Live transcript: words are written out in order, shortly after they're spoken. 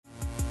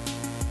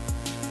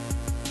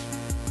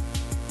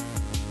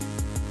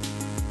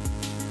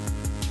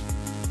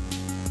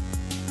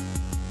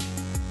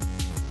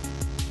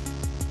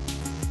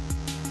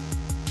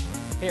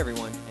Hey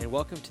everyone, and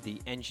welcome to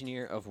the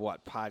Engineer of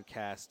What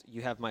podcast.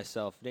 You have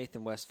myself,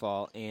 Nathan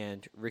Westfall,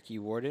 and Ricky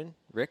Warden.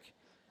 Rick?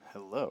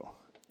 Hello.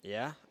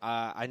 Yeah?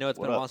 I know it's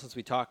What been a up? while since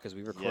we talked because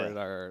we recorded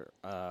our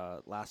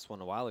last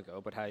one a while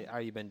ago, but how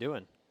you been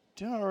doing?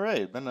 Doing all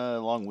right. Been a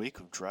long week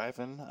of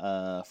driving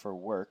for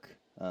work.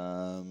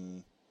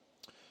 Other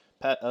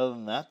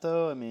than that,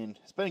 though, I mean,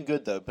 it's been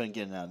good, though. Been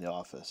getting out of the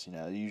office. You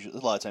know, usually,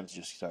 a lot of times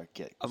you just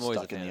get I'm always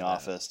a stuck in fan the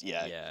of that. office.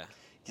 Yeah. Yeah.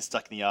 Get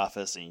stuck in the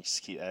office and you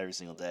just keep every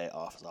single day,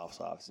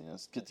 office. You know,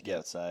 it's good to get Yep.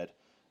 outside.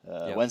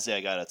 Yep. Wednesday, I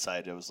got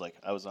outside. It was like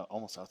I was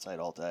almost outside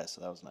all day,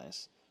 so that was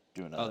nice.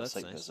 Doing a that's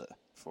site nice. visit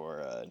for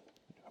a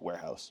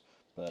warehouse.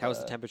 But, How was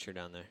the temperature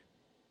down there?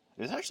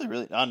 It was actually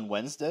really on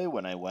Wednesday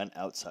when I went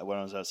outside. When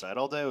I was outside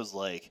all day, it was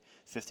like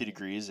 50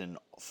 degrees in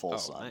full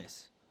sun.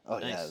 Nice. Oh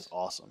yeah, Nice. it was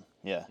awesome.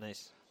 Yeah.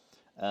 Nice.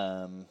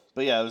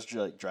 But yeah, I was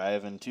like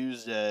driving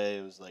Tuesday.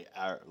 It was like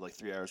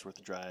 3 hours worth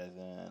of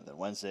driving. Then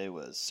Wednesday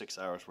was 6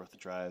 hours worth of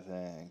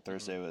driving.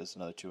 Thursday was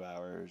another 2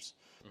 hours.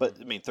 But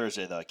I mean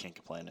Thursday though I can't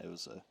complain. It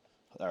was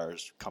our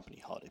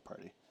company holiday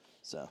party,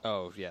 so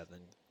Oh, yeah, then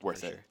worth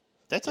for it. sure.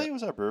 Did I tell you it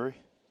was our brewery?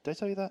 Did I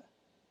tell you that?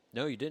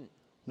 No, you didn't.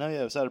 No,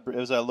 yeah, it was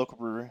at a local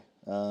brewery.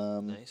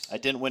 Nice. I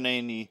didn't win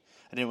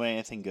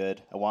anything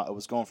good. I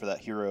was going for that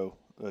Hero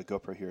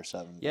GoPro Hero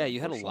 7. Yeah, you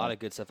had a lot unfortunately. of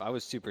good stuff. I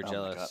was super Oh my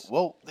jealous. God.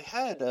 Well, they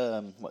had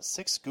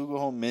 6 Google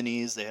Home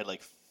Minis. They had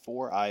like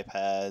 4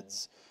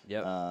 iPads.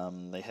 Yep.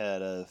 They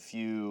had a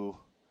few.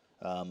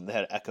 They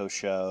had Echo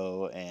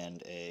Show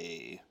and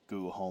a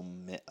Google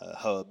Home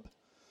Hub.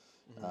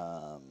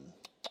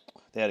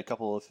 They had a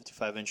couple of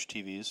 55-inch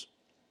TVs,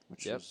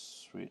 which Yep.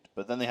 was sweet.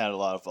 But then they had a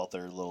lot of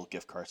other little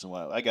gift cards and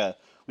what.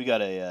 We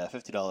got a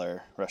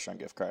 $50 restaurant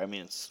gift card. I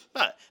mean, it's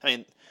not. I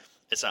mean,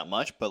 it's not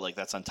much, but like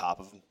that's on top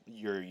of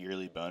your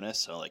yearly bonus,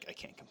 so like I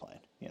can't complain.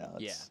 You know.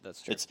 Yeah,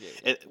 that's true. It's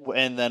Yeah.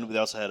 and then they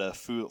also had a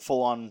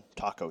full-on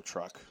taco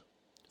truck,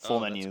 Oh,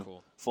 that's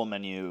cool. full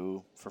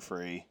menu for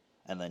free,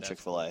 and then That's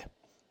Chick-fil-A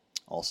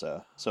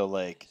also. So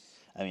like,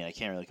 I mean, I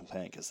can't really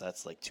complain because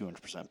that's like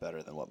 200%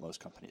 better than what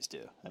most companies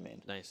do. I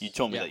mean, Nice. you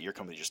told me Yeah. that your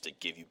company just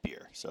gave you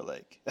beer, so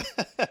like,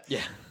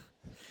 Yeah.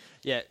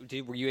 Yeah.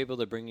 Were you able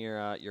to bring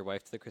your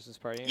wife to the Christmas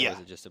party? Or Yeah. was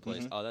it just a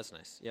place? Mhm. Oh, that's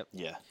nice. Yep.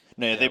 yeah,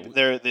 no,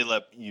 Yeah, they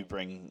let you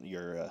bring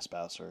your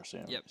spouse or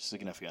Yep.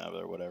 significant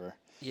other or whatever.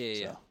 Yeah. So,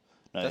 Yeah.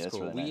 no, That's that's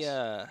cool. really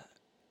nice.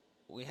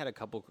 We had a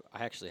couple.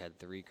 I actually had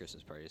 3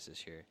 Christmas parties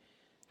this year.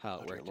 How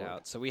it Oh, dear worked Lord.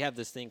 out. So we have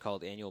this thing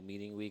called annual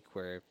meeting week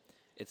where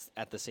it's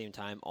at the same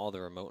time all the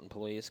remote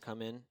employees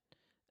come in,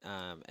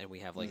 and we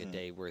have like a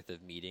day worth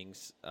of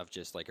meetings of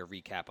just like a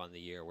recap on the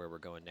year, where we're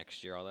going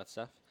next year, all that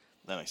stuff.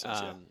 That makes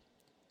sense.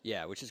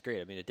 Yeah, which is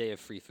great. I mean, a day of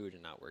free food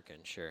and not working,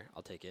 sure,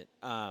 I'll take it.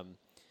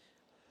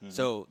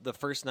 So the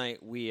first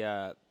night, we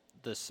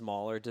the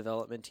smaller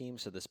development team,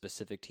 so the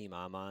specific team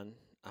I'm on,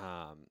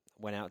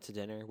 went out to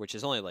dinner, which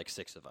is only like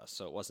 6 of us,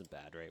 so it wasn't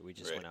bad, right? We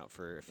just Right. went out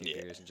for a few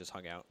Yeah. beers and just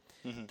hung out.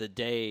 Mhm.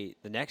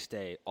 The next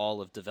day,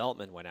 all of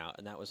development went out,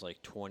 and that was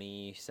like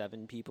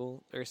 27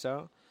 people or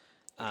so.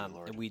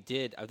 Lord. And we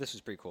did. This was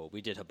pretty cool. We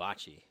did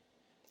hibachi.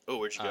 Oh,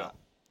 where'd you go?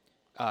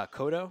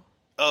 Kodo.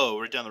 Oh,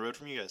 we're down the road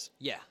from you guys.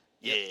 Yeah.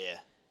 Yeah.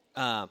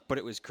 But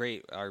it was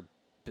great. Our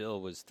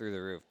bill was through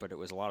the roof, but it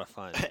was a lot of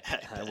fun.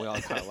 We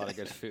all got a lot of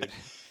good food.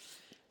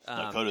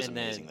 Kodo's and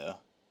then- amazing though.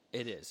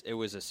 It is. It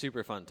was a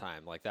super fun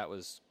time. Like, that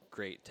was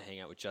great to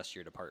hang out with just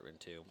your department,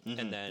 too.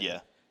 And then,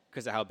 yeah.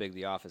 because of how big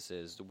the office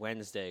is,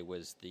 Wednesday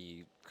was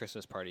the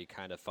Christmas party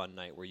kind of fun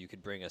night where you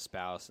could bring a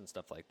spouse and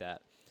stuff like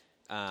that.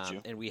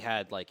 you? And we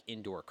had, like,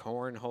 indoor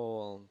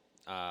cornhole.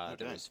 There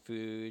dang. was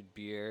food,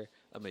 beer.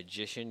 A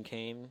magician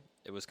came.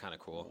 It was kind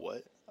of cool.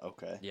 What?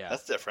 Okay. Yeah.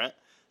 That's different.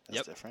 That's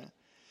Yep. different.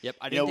 Yep.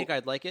 I You didn't know- think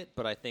I'd like it,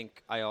 but I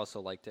think I also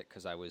liked it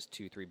because I was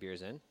 2-3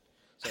 beers in.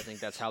 So I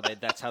think that's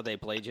how they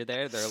played you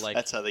there. They're like,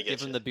 That's how they get give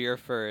them you. the beer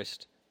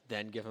first,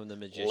 then give them the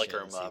magician. Liquor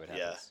and them see up. what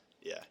Yeah. happens.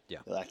 Yeah.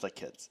 They'll act like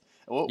kids.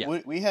 Well,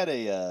 Yeah. we had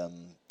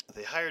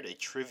they hired a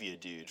trivia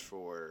dude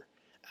for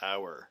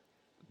our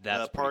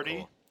That's pretty party.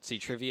 cool. See,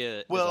 trivia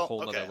is a Well,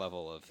 whole okay. other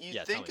level of. You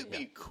Yeah, think tell me.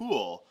 it'd be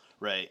cool,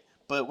 right?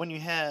 But when you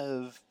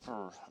have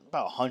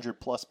about 100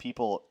 plus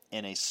people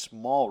in a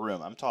small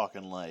room, I'm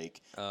talking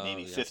like Oh,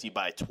 maybe yeah. 50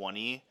 by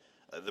 20.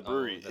 The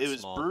brewery, that's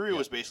small. brewery Yeah.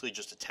 was basically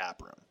just a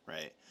tap room,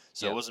 right?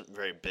 So Yeah. it wasn't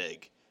very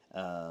big.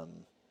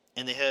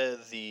 And they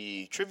had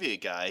the trivia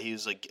guy.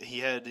 He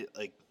had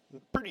like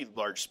pretty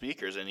large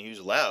speakers, and he was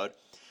loud.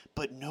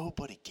 But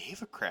nobody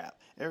gave a crap.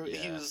 He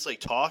Yeah. was like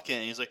talking.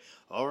 And he's like,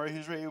 "All right,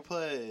 who's ready to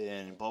play?"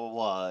 And blah blah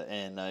blah.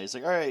 And he's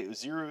like, "All right,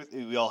 0."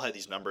 We all had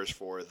these numbers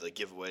for the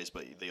giveaways,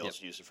 but they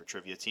also used it for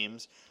trivia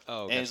teams.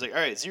 Oh, And he's like, "All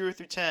right, 0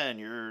 through 10.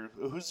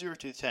 Who's 0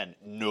 through 10?"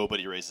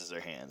 Nobody raises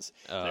their hands.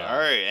 He's like, all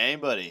right,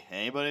 anybody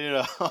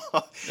at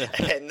all.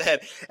 and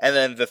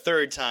then the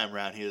third time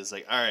round, he was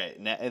like, "All right,"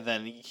 and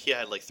then he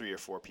had like 3 or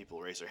 4 people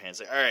raise their hands.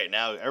 Like, "All right,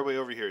 now everybody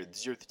over here,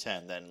 0 through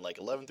 10." Then like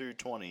 11 through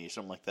 20,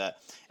 something like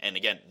that. And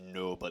again,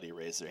 nobody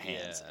raised their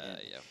hands. Yeah,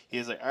 And yeah. He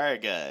was like, "All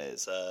right,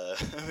 guys,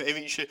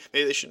 maybe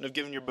they shouldn't have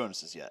given your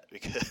bonuses yet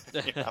because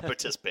you're not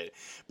participating."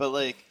 But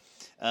like,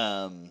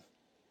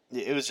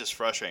 it was just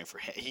frustrating for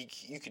him.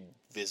 You could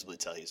visibly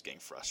tell he was getting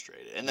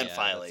frustrated. And then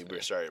finally we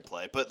started to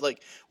play. But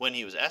like when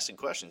he was asking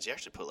questions, he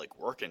actually put like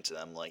work into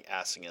them, like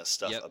asking us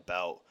stuff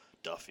about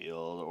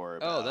Duffield or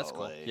about that's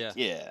cool. like,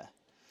 yeah.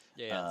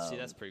 See,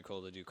 that's pretty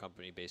cool to do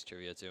company-based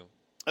trivia too.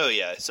 Oh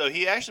yeah, so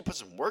he actually put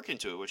some work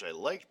into it, which I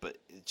liked, but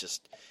it was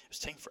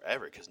taking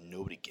forever because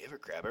nobody gave a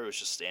crap. Everyone was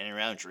just standing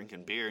around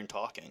drinking beer and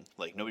talking.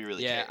 Like nobody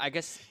really cared. I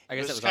guess that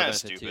was kind of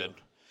stupid stupid.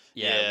 Too.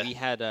 Yeah, we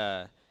had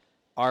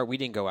we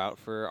didn't go out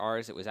for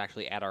ours. It was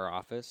actually at our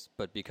office,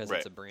 but because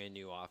it's a brand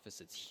new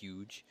office, it's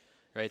huge,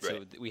 right?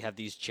 So we have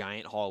these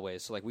giant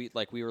hallways. So we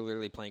were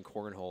literally playing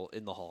cornhole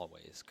in the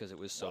hallways because it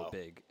was so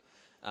big.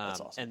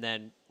 That's awesome. And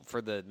then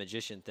for the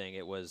magician thing,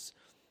 it was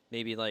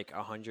maybe like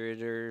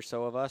 100 or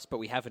so of us, but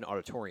we have an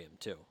auditorium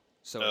too.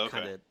 So it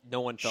kind of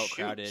no one felt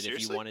crowded.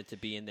 Seriously? If you wanted to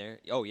be in there.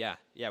 Oh yeah,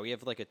 we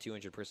have like a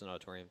 200-person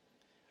auditorium.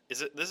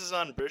 This is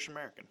on British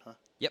American, huh?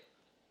 Yep.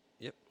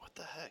 What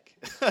the heck?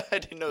 I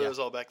didn't know that was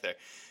all back there.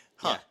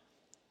 Huh. Yeah.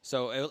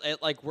 So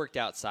it like worked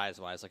out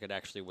size-wise. Like it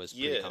actually was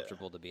pretty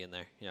comfortable to be in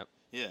there. Yep.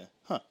 Yeah.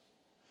 Huh.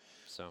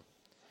 So,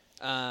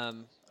 that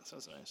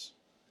sounds nice.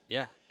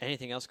 Yeah.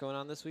 Anything else going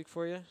on this week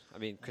for you? I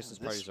mean, Christmas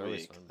parties are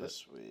always fun.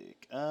 This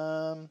week.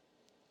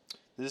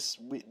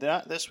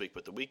 Not this week,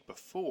 but the week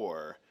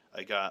before,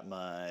 I got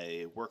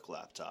my work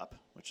laptop,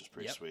 which is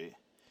pretty sweet.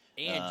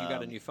 And you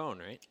got a new phone,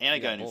 right? And I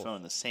got a new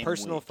phone the same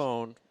personal week.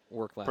 phone,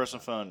 work laptop.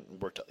 Personal phone,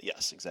 work.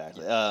 Yes,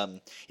 exactly.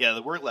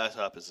 The work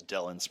laptop is a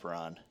Dell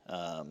Inspiron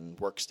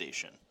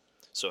workstation.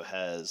 So it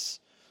has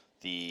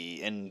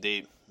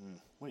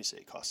what do you say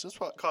it costs? It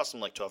cost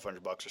them like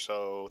 $1,200 or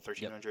so,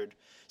 $1,300,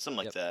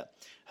 something like that.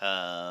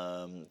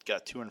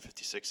 Got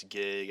 256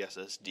 gig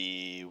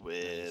SSD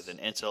with an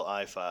Intel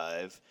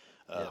i5,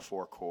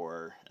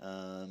 4-core,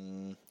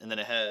 and then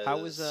it has.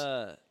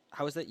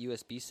 How is that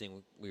USB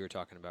thing we were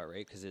talking about,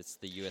 right? Because it's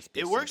the USB.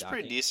 It works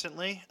pretty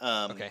decently.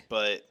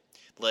 But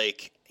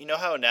like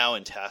how now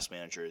in Task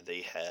Manager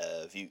they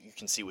have you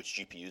can see which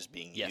GPU is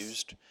being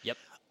used. Yep.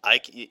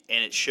 And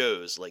it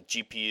shows like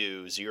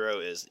GPU 0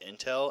 is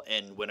Intel,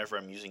 and whenever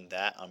I'm using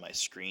that on my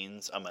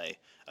screens, on my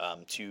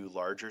two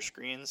larger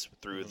screens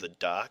through the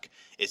dock,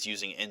 it's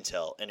using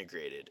Intel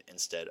integrated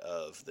instead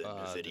of the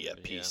NVIDIA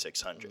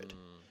P600.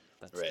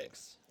 That right.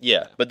 Stinks.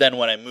 Yeah, but then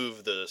when I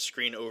move the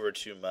screen over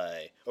to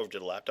the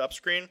laptop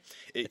screen,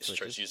 it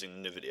starts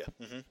using the NVIDIA.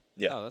 Mm-hmm.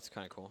 Yeah. Oh, that's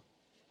kind of cool.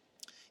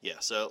 Yeah,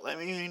 so I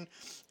mean,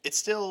 I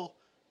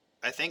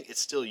think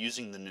it's still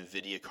using the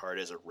NVIDIA card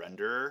as a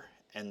renderer,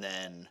 and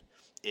then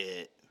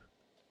the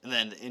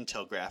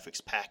Intel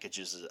Graphics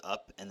packages it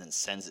up and then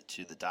sends it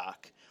to the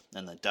dock,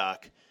 and the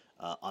dock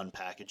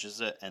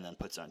unpackages it and then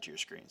puts it onto your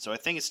screen. So I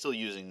think it's still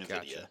using NVIDIA.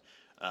 Gotcha.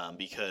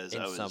 Because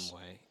in some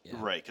way,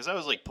 right? Because I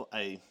was like,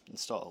 I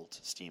installed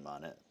Steam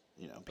on it,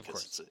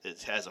 because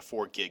it has a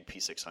 4 gig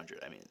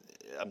P600. I mean,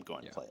 I'm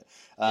going to play it.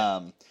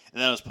 And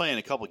then I was playing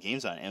a couple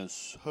games on it, and it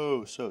was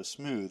so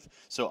smooth.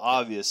 So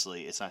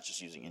obviously, it's not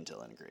just using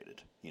Intel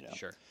integrated,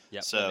 Sure.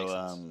 Yeah.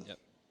 So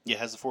it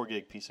has the 4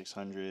 gig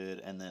P600,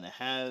 and then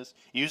it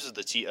uses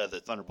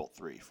the Thunderbolt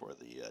 3 for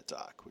the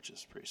dock, which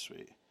is pretty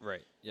sweet.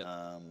 Right.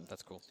 Yeah.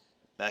 That's cool.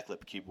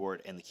 Backlit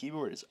keyboard, and the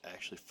keyboard is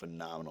actually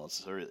phenomenal.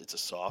 It's a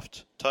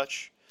soft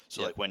touch,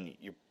 so like when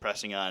you're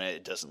pressing on it,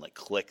 it doesn't like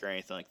click or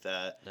anything like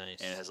that.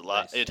 Nice. And it has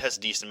it has a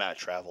decent amount of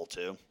travel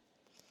too,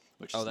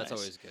 which is that's nice.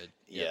 always good.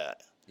 Yeah.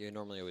 You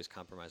normally always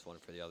compromise one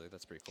for the other.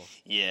 That's pretty cool.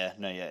 Yeah.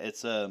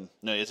 It's a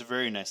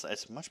very nice.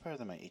 It's much better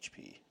than my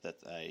HP that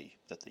they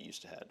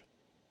used to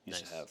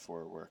have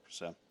for work.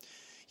 So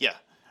yeah.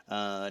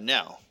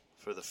 Now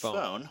for the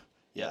phone.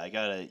 Yeah, I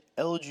got a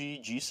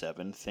LG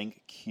G7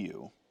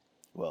 ThinkQ.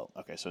 Well,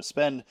 okay, so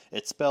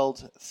it's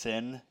spelled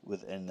thin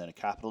and then a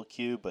capital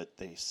Q, but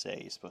they say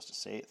you're supposed to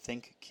say it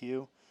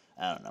ThinkQ.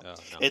 I don't know. Oh,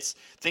 no.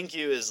 ThinkQ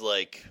is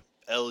like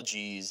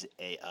LG's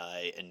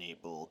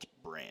AI-enabled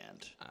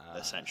brand,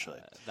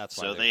 essentially. That's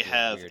why so they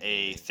have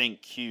a name.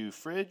 ThinkQ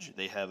fridge.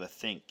 They have a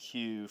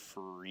ThinkQ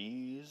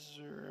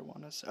freezer, I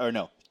want to say. Or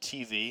no,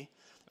 TV.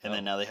 And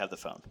then now they have the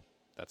phone.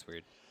 That's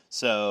weird.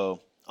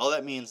 So all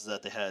that means is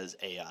that it has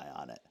AI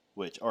on it,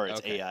 it's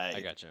AI. I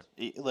gotcha.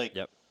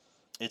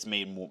 It's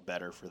made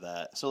better for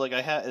that. So like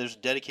there's a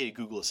dedicated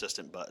Google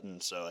Assistant button,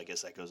 so I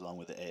guess that goes along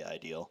with the AI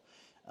deal.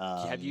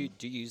 Do you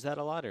use that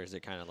a lot, or is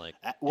it kind of like?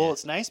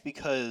 It's nice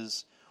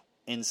because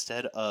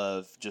instead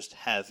of just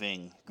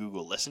having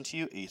Google listen to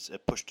you, it's a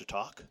push to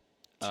talk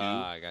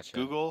to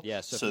Google.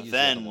 Yeah. So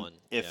then,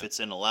 if it's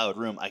in a loud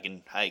room, I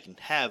can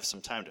have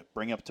some time to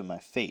bring up to my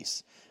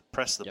face,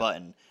 press the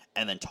button,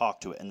 and then talk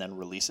to it, and then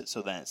release it.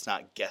 So then it's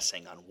not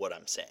guessing on what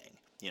I'm saying.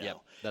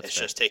 It's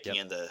just taking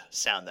in the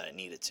sound that I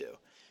need it to.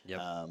 Yep.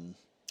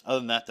 Other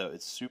than that, though,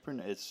 it's super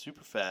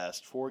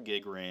fast. 4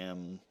 gig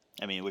RAM.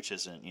 I mean, which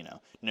isn't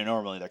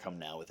normally they're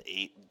coming now with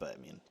 8, but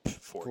I mean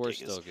 4 gig is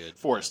still good.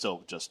 4 is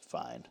still just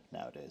fine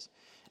nowadays.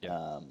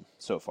 Yep.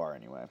 So far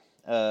anyway.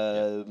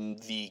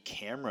 The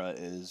camera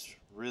is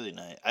really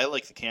nice. I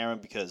like the camera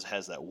because it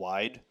has that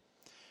wide.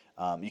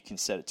 You can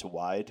set it to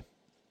wide,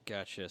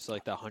 Gotcha. So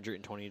like the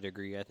 120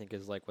 degree, I think,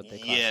 is like what they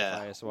Yeah.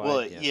 classify as wide.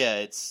 Well, yeah,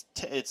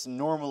 it's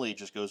normally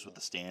just goes with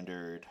the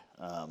standard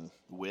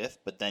width,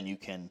 but then you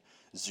can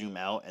zoom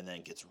out and then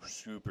it gets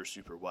super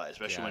super wide,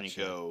 especially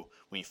Gotcha.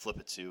 when you flip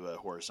it to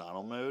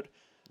horizontal mode.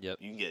 Yep.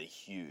 You can get a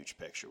huge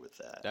picture with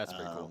that. That's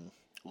very cool.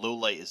 Low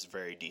light is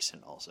very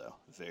decent, also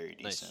very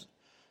decent.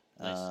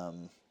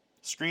 Nice.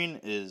 Screen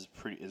is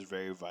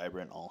very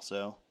vibrant,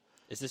 also.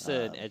 Is this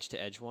an edge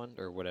to edge one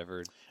or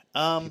whatever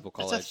people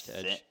call it's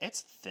edge to edge?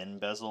 It's thin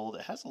bezeled.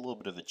 It has a little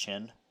bit of a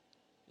chin.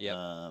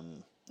 Yeah.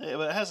 But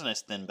it has a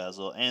nice thin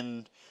bezel,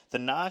 and the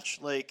notch,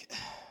 like,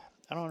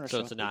 I don't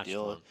understand. So it's a notch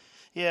phone.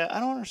 Yeah, I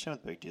don't understand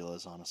what the big deal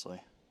is,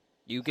 honestly.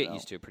 You get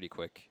used to it pretty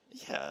quick.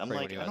 Yeah, I'm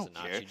like, I don't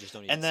care. You just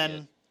don't even see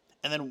it.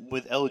 And then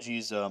with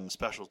LG's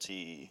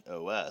specialty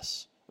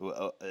OS,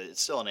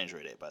 it's still an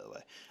Android 8, by the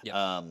way.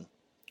 Yeah.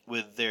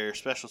 With their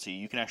specialty,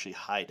 you can actually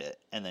hide it,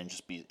 and then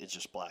it's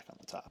just black on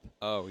the top.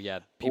 Oh yeah,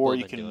 people or have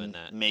you been can doing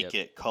that. make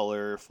it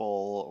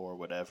colorful or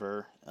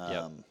whatever.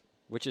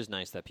 Which is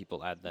nice that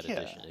people add that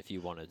addition if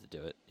you wanted to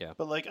do it. Yeah.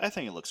 But like, I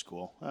think it looks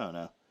cool. I don't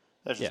know.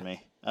 That's just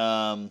me.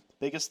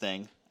 Biggest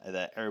thing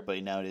that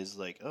everybody nowadays is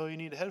like, oh, you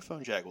need a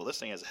headphone jack. Well, this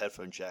thing has a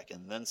headphone jack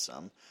and then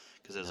some,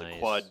 because it has a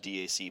quad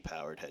DAC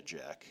powered head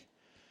jack.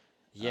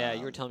 Yeah,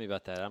 you were telling me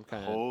about that. I'm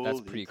kind of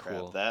that's pretty crap,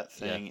 cool. That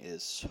thing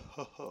is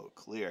so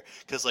clear.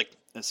 Because like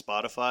in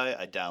Spotify,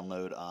 I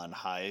download on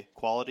high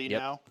quality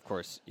now. Of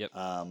course. Yep.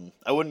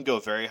 I wouldn't go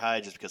very high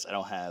just because I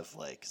don't have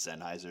like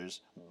Sennheisers,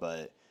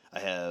 but I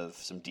have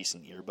some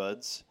decent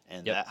earbuds,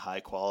 and that high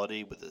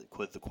quality with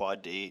the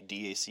quad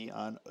DAC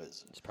on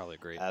is it's probably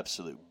great.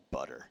 Absolute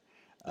butter.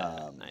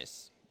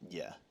 Nice.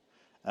 Yeah.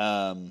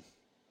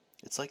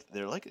 It's like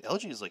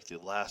LG is like the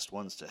last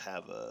ones to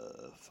have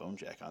a phone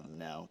jack on them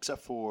now,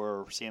 except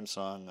for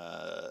Samsung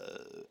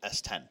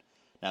S10.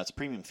 Now it's a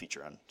premium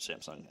feature on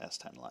Samsung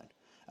S10 line.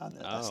 On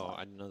the S line.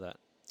 I didn't know that.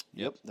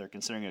 Yep, they're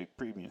considering it a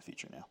premium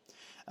feature now.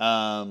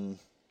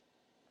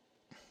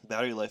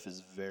 Battery life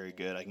is very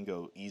good. I can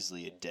go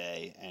easily a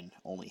day and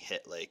only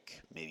hit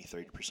like maybe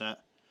 30%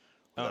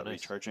 without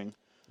recharging.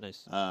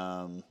 Nice.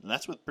 And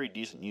that's with pretty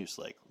decent use,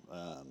 like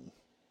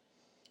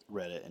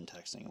Reddit and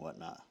texting and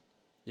whatnot.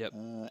 Yep.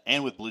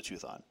 And with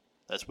Bluetooth on.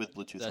 That's with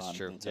Bluetooth on. That's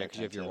true. Yeah, because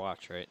you have your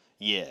watch, right?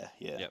 Yeah.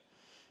 Yep.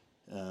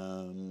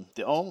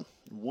 The only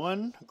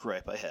one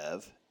gripe I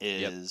have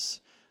is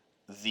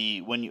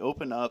when you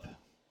open up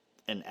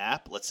an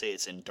app, let's say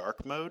it's in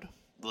dark mode,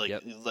 like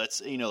like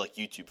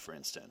YouTube, for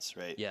instance,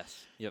 right?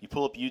 Yes. Yep. You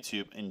pull up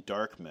YouTube in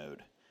dark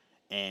mode,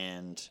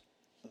 and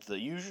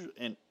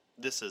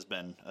this has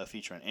been a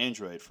feature on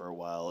Android for a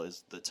while,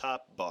 is the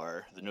top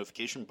bar, the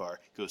notification bar,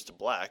 goes to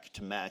black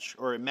to match,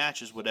 or it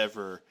matches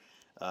whatever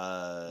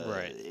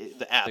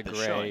the app is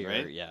showing,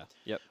 right?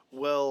 Yep.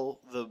 Well,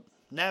 the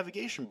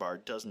navigation bar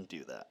doesn't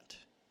do that.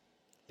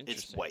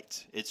 It's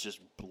white. It's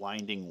just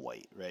blinding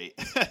white, right?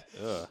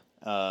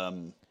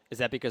 Is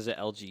that because of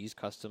LG's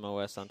custom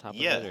OS on top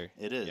of it? Or?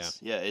 It is.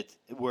 Yeah.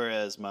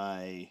 Whereas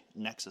my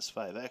Nexus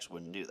 5X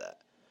wouldn't do that.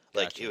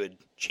 Like, it would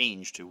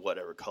change to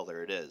whatever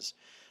color it is.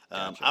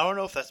 I don't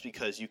know if that's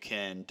because you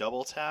can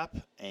double tap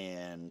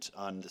and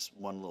on this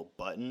one little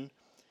button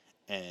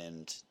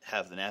and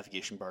have the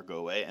navigation bar go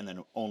away, and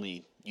then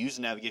only use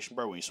the navigation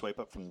bar when you swipe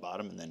up from the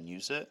bottom and then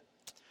use it.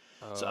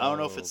 So I don't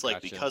know if it's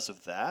like because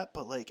of that,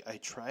 but like I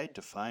tried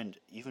to find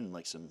even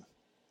like some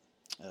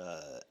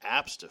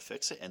apps to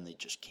fix it, and they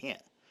just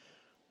can't.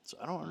 So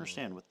I don't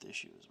understand what the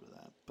issue is with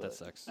that. But, that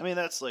sucks. I mean,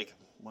 that's like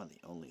one of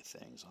the only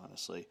things,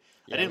 honestly.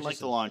 I didn't like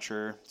the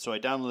launcher, so I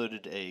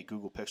downloaded a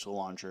Google Pixel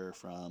launcher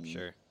from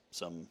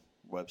some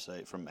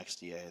website, from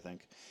XDA, I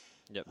think.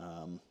 Yep.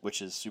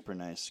 Which is super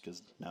nice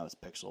because now it's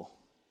Pixel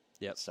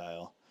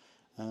style.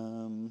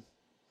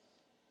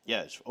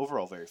 It's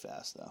overall very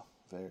fast though.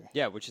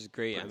 Which is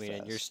great. I mean,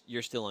 and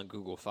you're still on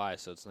Google Fi,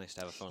 so it's nice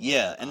to have a phone.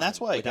 Yeah, and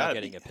that's why I got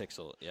it. Getting a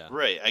Pixel. Yeah.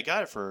 Right. I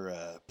got it for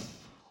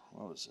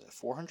what was it,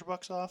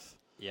 $400 off?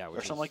 Yeah,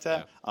 or something like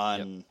that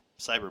on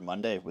Cyber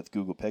Monday with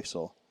Google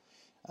Pixel.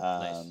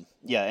 Nice.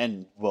 Yeah,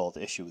 and the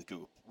issue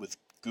with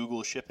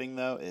Google shipping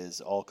though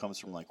is all comes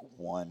from like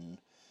one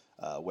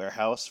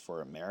warehouse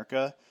for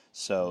America.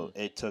 So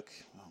it took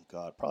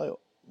probably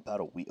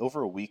about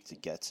over a week to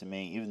get to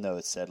me, even though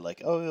it said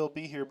like, oh, it'll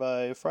be here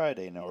by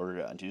Friday, and I ordered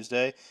it on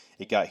Tuesday.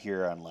 It got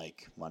here on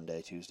like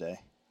Monday,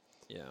 Tuesday.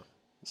 Yeah.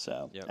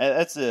 So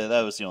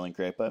that was the only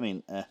gripe. But I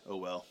mean, oh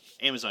well.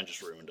 Amazon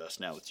just ruined us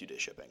now with 2-day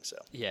shipping. So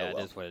it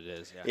is what it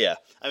is. Yeah.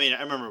 I mean,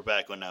 I remember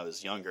back when I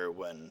was younger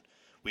when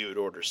we would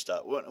order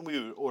stuff. When we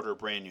would order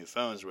brand new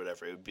phones or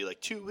whatever, it would be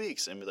like 2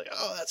 weeks, and be like,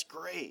 "Oh, that's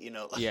great,"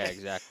 Like, yeah,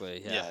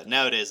 exactly. Yeah.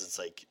 Nowadays, it's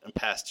like in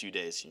past 2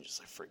 days, you just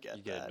like forget.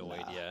 You get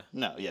annoyed.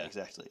 No. Yeah.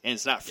 Exactly. And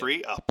it's not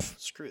free. Oh,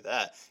 screw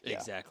that. Yeah.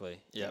 Exactly.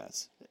 Yeah.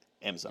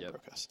 Amazon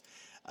broke us.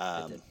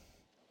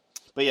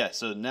 But yeah,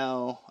 so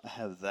now I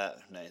have that.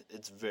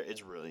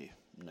 It's really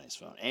nice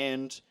phone,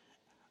 and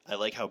I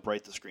like how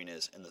bright the screen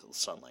is in the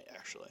sunlight.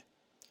 Actually.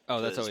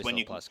 Oh, that's always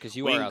a plus because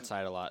you are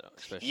outside a lot,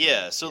 especially.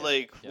 Yeah, so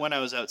when I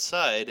was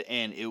outside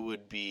and it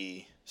would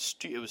be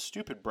it was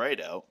stupid bright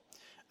out,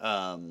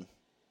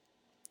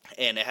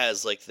 And it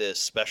has like this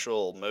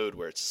special mode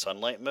where it's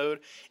sunlight mode,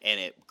 and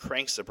it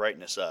cranks the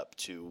brightness up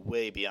to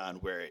way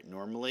beyond where it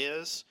normally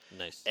is.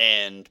 Nice.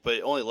 But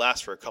it only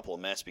lasts for a couple of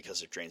minutes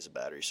because it drains the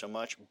battery so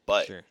much.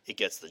 But Sure. it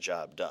gets the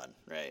job done,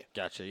 right?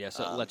 Gotcha. Yeah,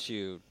 so it lets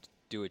you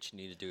do what you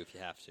need to do if you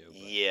have to. But,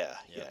 Yeah.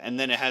 And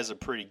then it has a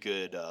pretty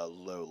good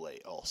low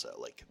light also,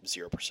 like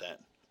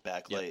 0%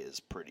 backlight is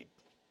pretty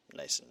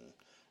nice and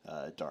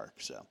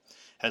dark. So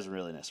has a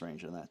really nice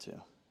range on that too.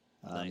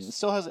 Nice. It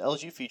still has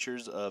LG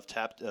features of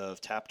tap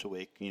to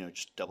wake.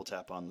 Just double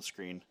tap on the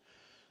screen.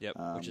 Yep,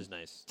 which is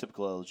nice.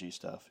 Typical LG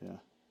stuff. Yeah.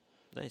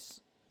 Nice.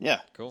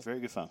 Yeah. Cool.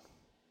 Very good fun.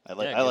 I good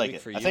like week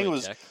it. for I you think it in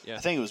was. tech. Yeah. I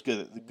think it was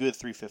good. Good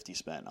 $350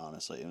 spent.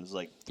 Honestly, it was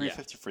like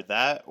 $350 for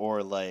that,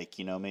 or like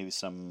maybe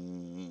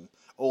some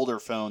older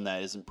phone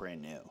that isn't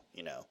brand new.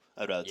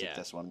 I'd rather take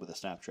this one with a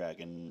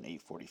Snapdragon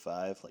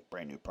 845, like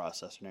brand new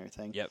processor and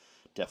everything. Yep.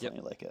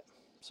 Definitely like it.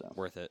 So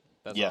worth it.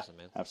 That's awesome,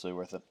 man. Absolutely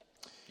worth it.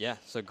 Yeah,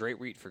 so great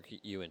week for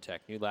you in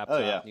tech. New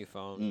laptop, new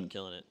phone,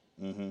 killing it.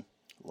 Mm-hmm.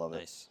 Love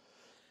it.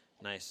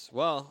 Nice.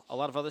 Well, a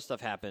lot of other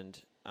stuff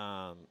happened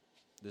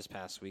this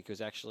past week. It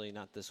was actually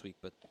not this week,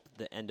 but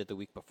the end of the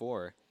week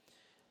before.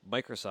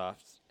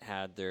 Microsoft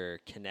had their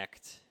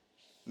Connect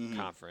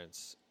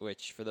conference,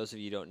 which for those of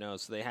you who don't know,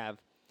 so they have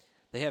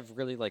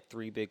really like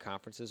 3 big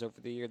conferences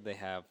over the year. They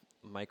have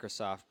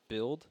Microsoft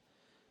Build,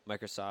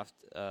 Microsoft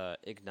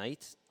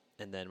Ignite,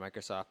 and then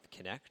Microsoft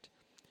Connect.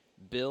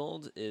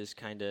 Build is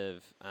kind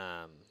of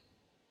trying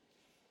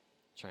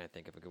to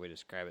think of a good way to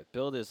describe it.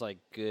 Build is like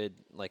an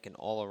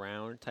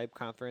all-around type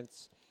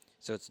conference.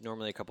 So it's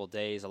normally a couple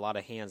days, a lot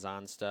of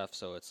hands-on stuff.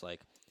 So it's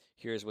like,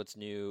 here's what's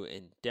new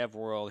in Dev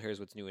World, here's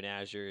what's new in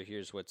Azure,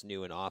 here's what's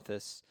new in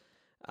Office.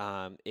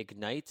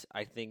 Ignite,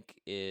 I think,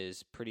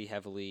 is pretty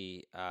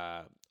heavily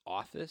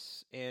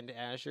Office and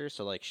Azure,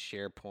 so like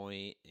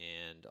SharePoint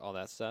and all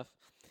that stuff.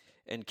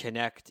 And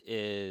Connect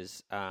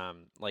is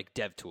like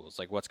dev tools,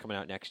 like what's coming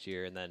out next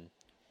year, and then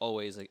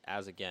always, like,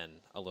 a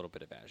little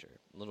bit of Azure.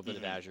 A little bit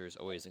of Azure is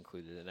always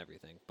included in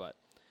everything. But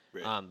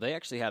they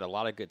actually had a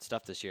lot of good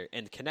stuff this year.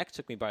 And Connect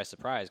took me by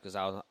surprise because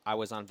I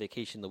was on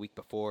vacation the week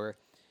before.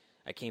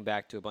 I came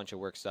back to a bunch of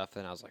work stuff,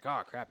 and I was like,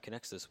 oh, crap,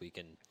 Connect's this week.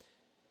 And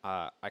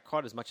I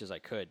caught as much as I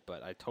could,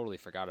 but I totally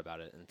forgot about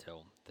it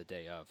until the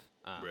day of.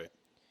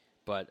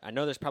 But I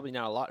know there's probably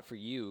not a lot for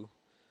you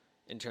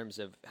in terms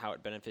of how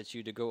it benefits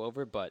you to go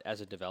over, but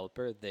as a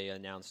developer, they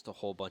announced a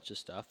whole bunch of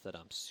stuff that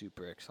I'm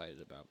super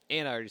excited about,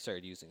 and I already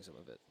started using some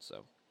of it.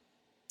 So,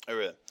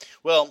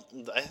 well,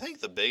 I think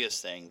the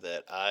biggest thing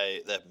that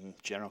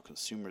general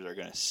consumers are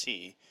going to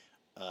see,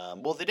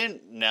 they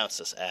didn't announce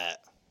this at.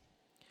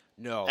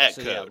 No, at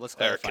so Code, yeah, let's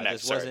clarify.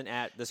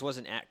 Connect, this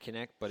wasn't at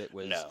Connect, but it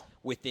was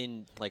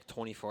within like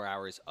 24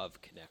 hours of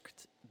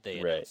Connect. They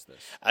announced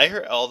this. I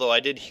heard, although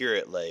I did hear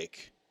it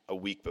like a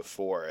week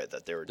before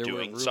that they were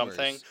doing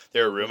something.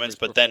 There were rumors,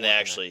 but then they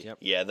actually,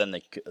 then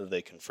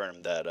they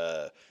confirmed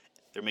that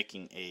they're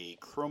making a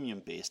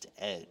Chromium-based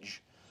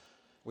Edge,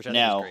 which I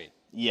think is great.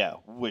 Yeah,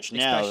 which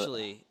now,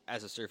 especially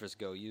as a Surface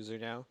Go user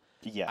now,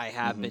 I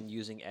have been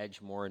using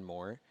Edge more and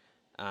more,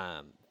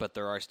 but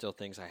there are still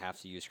things I have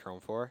to use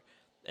Chrome for,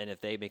 and if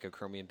they make a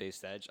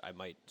Chromium-based Edge, I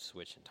might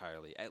switch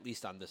entirely, at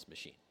least on this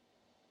machine.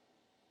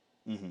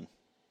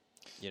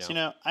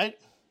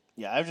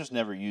 I've just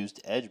never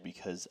used Edge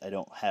because I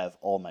don't have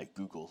all my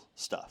Google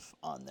stuff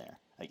on there,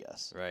 I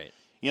guess. Right.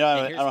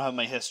 I don't have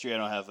my history. I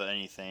don't have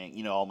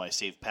anything, all my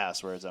saved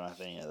passwords. I don't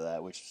have any of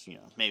that, which,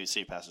 maybe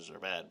saved passwords are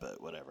bad,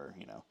 but whatever,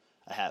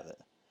 I have it.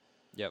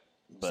 Yep.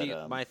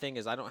 But, my thing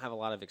is I don't have a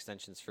lot of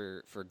extensions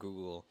for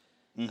Google.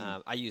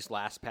 I use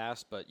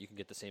LastPass, but you can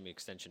get the same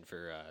extension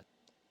for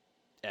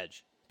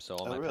Edge. So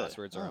all my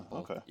passwords are on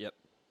both. Okay. Yep.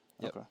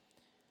 Okay.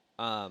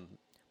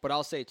 But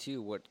I'll say,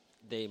 too, what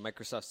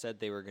Microsoft said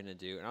they were going to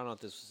do, and I don't know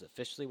if this was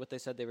officially what they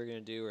said they were going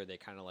to do or they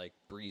kind of like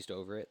breezed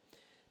over it.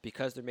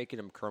 Because they're making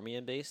them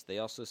Chromium-based, they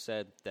also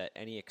said that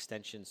any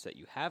extensions that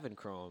you have in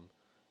Chrome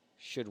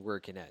should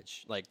work in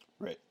Edge. Like,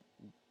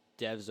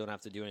 devs don't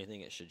have to do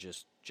anything. It should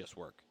just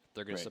work.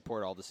 They're going to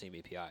support all the same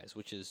APIs,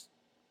 which is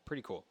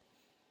pretty cool.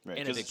 Right,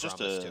 because it's just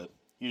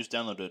you just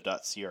download a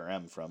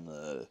 .crm from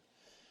the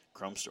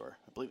Chrome store.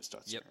 I believe it's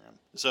 .crm.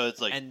 So it's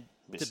like, and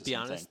to be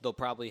honest, they'll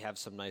probably have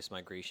some nice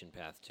migration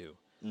path too.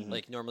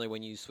 Like normally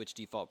when you switch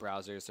default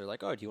browsers, they're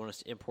like, oh, do you want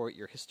us to import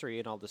your history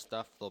and all this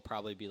stuff? They'll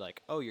probably be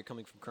like, oh, you're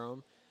coming from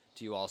Chrome.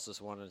 Do you also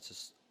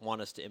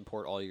want us to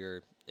import all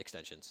your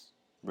extensions?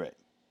 Right.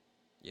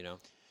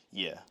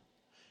 Yeah.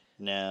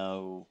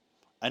 Now,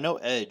 I know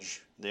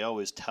Edge, they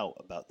always tout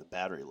about the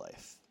battery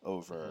life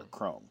over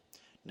Chrome.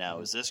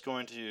 Now, is this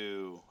going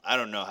to... I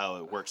don't know how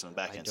it works on the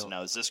back end, so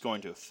now is this going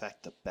to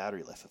affect the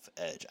battery life of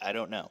Edge? I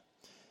don't know.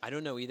 I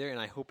don't know either, and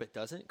I hope it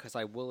doesn't, because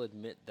I will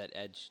admit that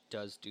Edge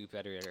does do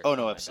better. Oh,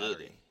 no,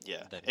 absolutely.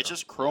 Yeah. It's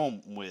just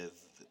Chrome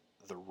with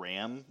the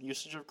RAM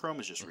usage of Chrome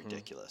is just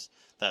ridiculous.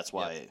 That's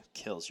why it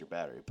kills your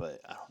battery.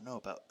 But I don't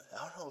know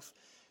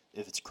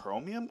if it's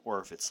Chromium or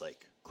if it's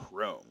like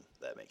Chrome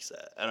that makes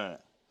that. I don't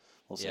know.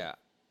 We'll see.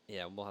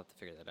 Yeah, we'll have to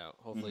figure that out.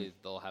 Hopefully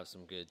they'll have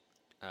some good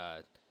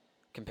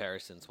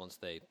comparisons once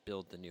they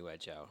build the new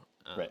Edge out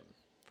Right.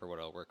 for what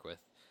it'll work with.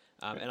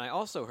 And I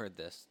also heard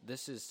this.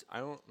 This is, I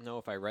don't know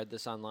if I read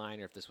this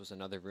online or if this was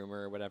another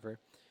rumor or whatever.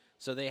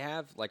 So they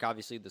have, like,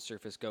 obviously the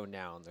Surface Go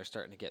now, and they're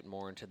starting to get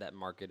more into that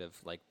market of,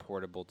 like,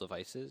 portable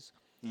devices.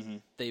 Mm-hmm.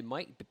 They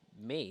might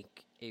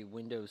make a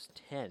Windows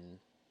 10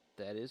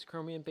 that is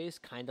Chromium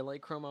based, kind of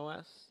like Chrome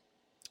OS.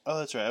 Oh,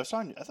 that's right. I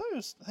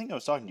think I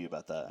was talking to you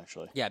about that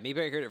actually. Yeah,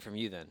 maybe I heard it from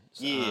you then.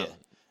 So, Yeah.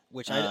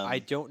 Which I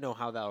don't know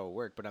how that will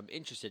work, but I'm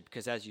interested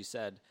because, as you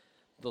said,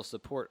 they'll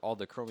support all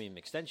the Chromium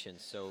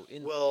extensions. So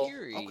in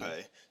theory,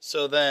 okay.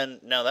 So then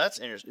now that's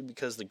interesting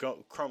because the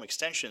Chrome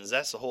extensions,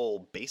 that's the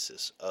whole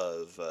basis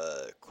of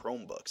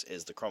Chromebooks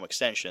is the Chrome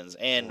extensions,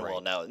 and Right.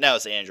 well now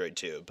it's the Android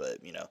too, but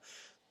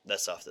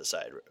that's off to the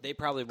side. they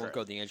probably won't Correct.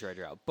 go the Android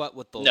route. But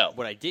what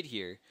what I did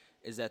hear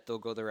is that they'll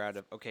go the route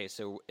of, okay,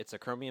 so it's a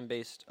Chromium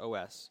based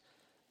OS,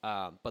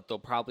 but they'll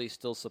probably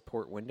still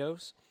support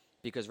Windows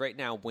because right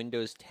now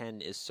Windows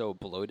 10 is so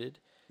bloated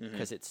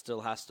because it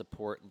still has to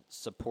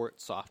support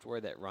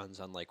software that runs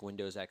on like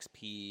Windows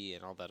XP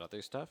and all that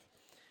other stuff.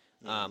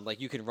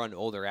 Like you can run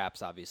older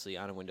apps obviously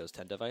on a Windows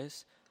 10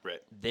 device.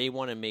 Right. They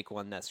want to make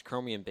one that's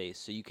Chromium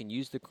based, so you can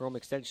use the Chrome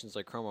extensions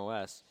like Chrome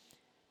OS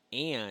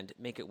and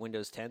make it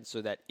Windows 10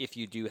 so that if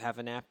you do have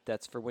an app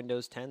that's for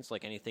Windows 10, so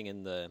like anything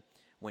in the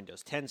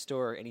Windows 10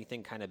 store,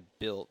 anything kind of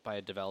built by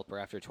a developer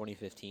after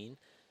 2015,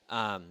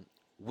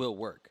 will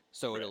work.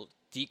 So it'll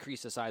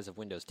decrease the size of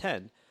Windows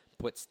 10,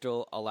 but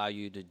still allow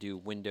you to do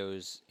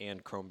Windows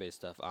and Chrome-based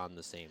stuff on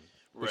the same.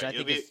 Which I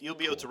think You'll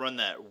be able to run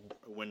that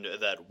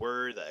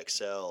Word, that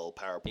Excel,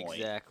 PowerPoint.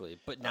 Exactly,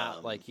 but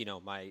not like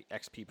my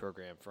XP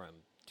program from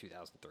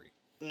 2003.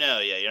 No,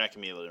 yeah, you're not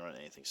gonna be able to run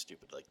anything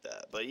stupid like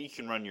that. But you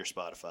can run your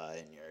Spotify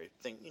and your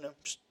thing,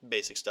 just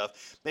basic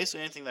stuff.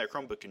 Basically, anything that a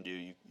Chromebook can do,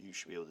 you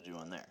should be able to do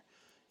on there.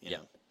 You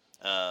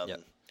know.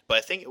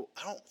 But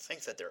I don't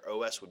think that their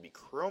OS would be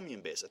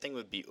Chromium based. I think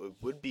it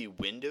would be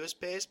Windows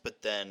based.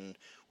 But then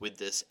with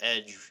this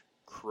Edge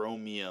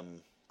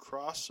Chromium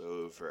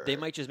crossover, They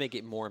might just make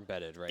it more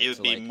embedded, right? it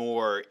would be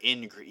more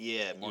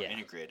integrated.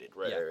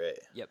 Right, Yeah. right.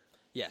 Yep.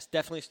 Yes,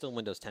 definitely still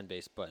Windows 10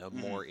 based, but a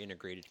more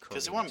integrated Chromium.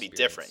 Because they want to be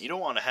experience. different. You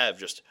don't want to have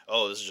just,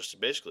 this is just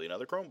basically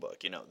another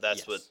Chromebook. That's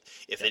Yes. what,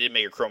 if they did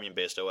make a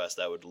Chromium-based OS,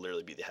 that would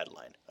literally be the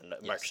headline.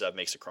 Microsoft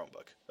makes a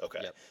Chromebook.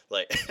 Okay. Yep.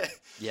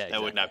 Yeah,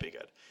 that would not be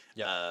good.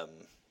 Yep.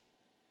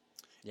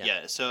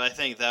 Yeah, so I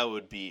think that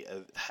would be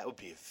a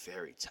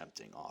very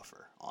tempting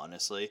offer,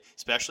 honestly.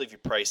 Especially if you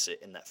price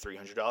it in that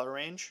 $300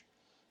 range.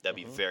 That'd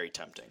be very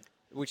tempting.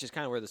 Which is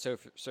kind of where the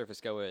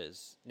Surface Go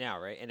is now,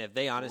 right? And if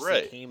they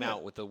honestly came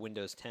out with a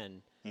Windows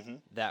 10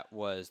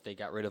 they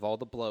got rid of all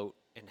the bloat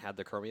and had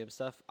the Chromium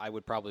stuff, I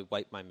would probably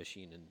wipe my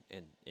machine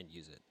and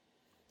use it.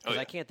 Because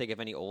I can't think of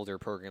any older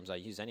programs I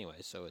use anyway,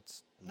 so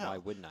why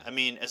wouldn't I? I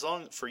mean,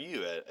 for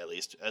you at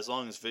least, as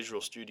long as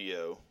Visual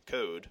Studio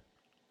Code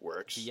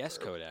works. VS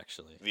Code,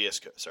 actually. VS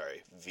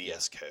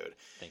Code.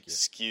 Thank you.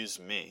 Excuse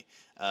me.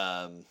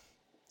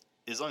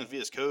 As long as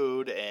VS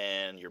Code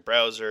and your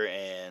browser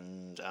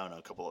and I don't know,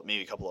 a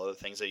couple other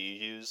things that you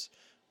use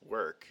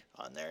work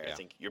on there, I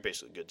think you're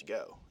basically good to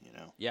go.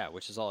 Yeah,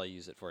 which is all I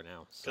use it for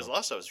now. Because a lot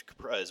of stuff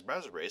is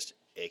browser based,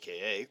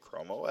 aka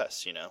Chrome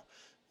OS.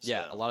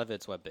 Yeah, a lot of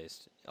it's web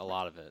based. A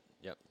lot of it.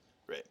 Yep.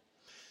 Right.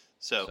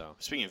 So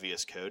speaking of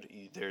VS Code,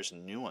 there's a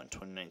new one,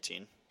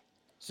 2019.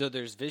 So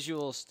there's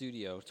Visual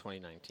Studio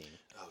 2019.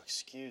 Oh,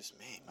 excuse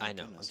me. I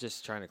know. Goodness. I'm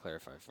just trying to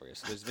clarify for you.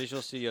 So there's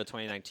Visual Studio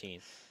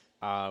 2019,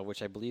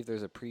 which I believe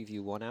there's a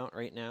preview 1 out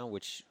right now,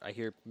 which I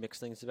hear mixed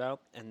things about.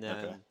 And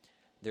then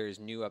there's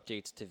new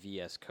updates to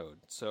VS Code.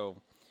 So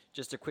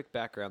just a quick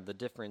background. The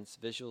difference,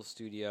 Visual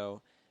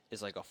Studio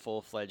is like a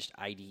full-fledged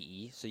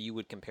IDE. So you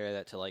would compare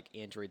that to like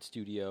Android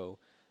Studio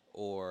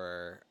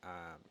or,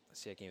 I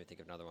can't even think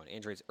of another one.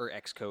 Android's or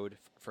Xcode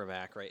for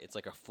Mac, right? It's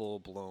like a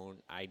full-blown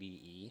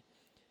IDE.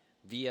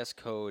 VS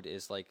Code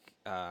is like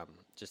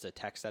just a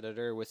text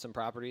editor with some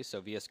properties.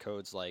 So VS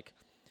Code's like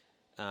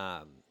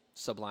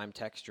Sublime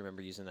Text. Do you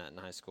remember using that in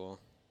high school?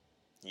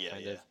 Yeah,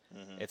 kind yeah. of.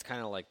 It's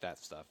kind of like that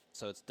stuff.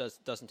 So it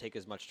doesn't take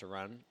as much to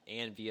run,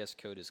 and VS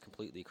Code is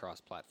completely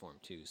cross-platform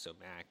too. So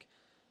Mac,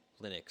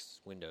 Linux,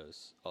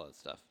 Windows, all that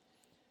stuff.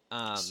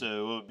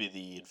 So what would be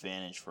the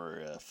advantage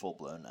for a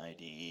full-blown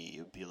IDE? It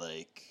would be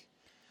like...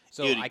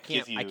 So I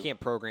can't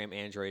program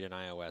Android and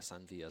iOS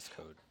on VS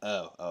Code.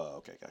 Oh,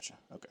 okay, gotcha.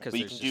 Okay, but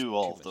you can there's do just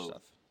all too the much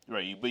stuff.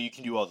 right. But you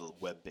can do all the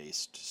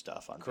web-based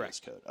stuff on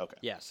Correct. VS Code. Okay.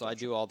 Yeah, so I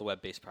do all the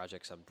web-based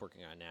projects I'm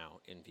working on now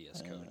in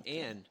VS Code. Okay.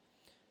 And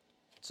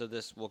so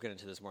we'll get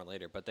into this more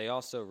later, but they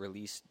also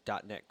released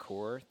 .NET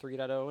Core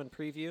 3.0 in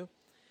preview.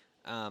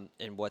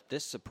 And what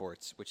this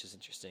supports, which is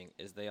interesting,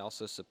 is they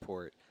also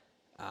support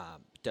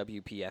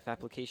WPF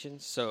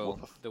applications. So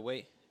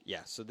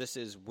so this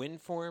is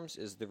WinForms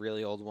is the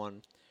really old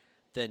one,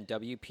 then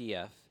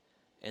WPF,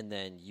 and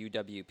then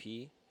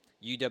UWP.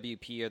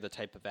 UWP are the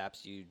type of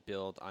apps you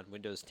build on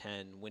Windows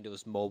 10,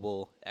 Windows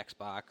Mobile,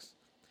 Xbox.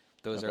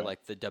 Those are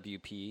like the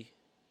WP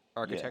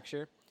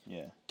architecture.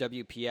 Yeah.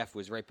 WPF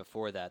was right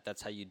before that.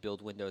 That's how you'd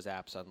build Windows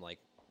apps on like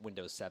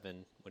Windows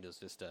 7, Windows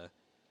Vista,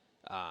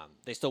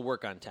 They still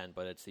work on 10,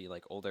 but it's the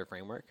like older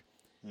framework.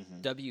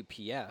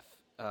 WPF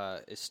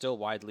is still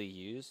widely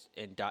used,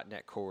 and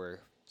 .NET Core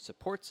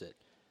supports it.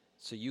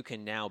 So you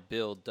can now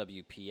build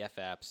WPF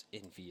apps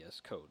in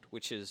VS Code,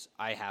 which is,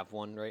 I have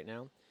one right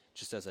now,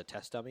 just as a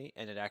test dummy,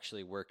 and it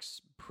actually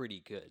works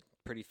pretty good,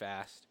 pretty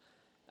fast.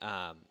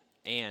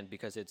 And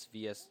because it's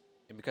VS,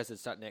 and because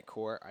it's .NET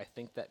Core, I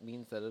think that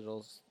means that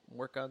it'll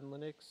work on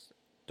Linux.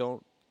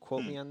 Don't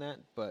quote me on that,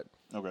 but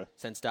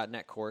since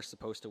 .NET Core is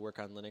supposed to work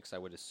on Linux, I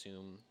would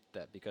assume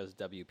that because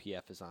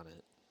WPF is on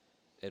it,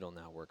 it'll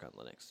now work on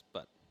Linux.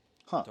 But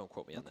don't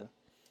quote me on that.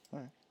 All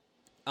right.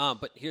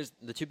 But here's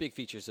the two big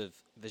features of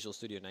Visual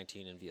Studio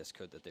 19 and VS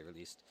Code that they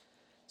released.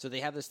 So they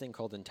have this thing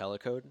called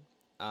IntelliCode,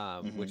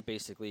 which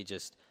basically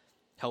just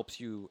helps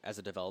you as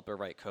a developer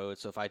write code.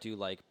 So if I do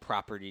like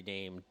property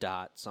name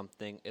dot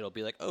something, it'll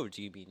be like, oh,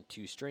 do you mean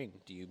toString?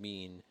 Do you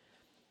mean,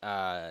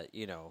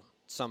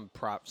 some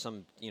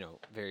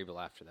variable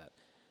after that?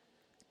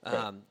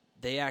 Right.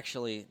 They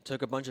actually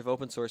took a bunch of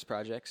open source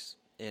projects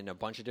in a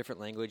bunch of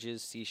different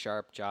languages, C#,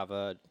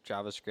 Java,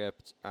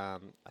 JavaScript, a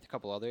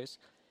couple others,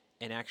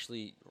 and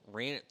actually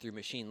ran it through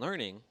machine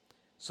learning.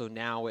 So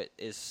now it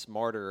is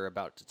smarter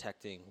about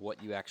detecting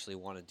what you actually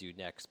want to do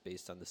next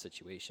based on the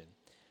situation.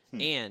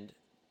 And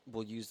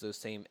we'll use those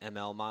same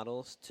ML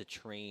models to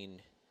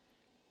train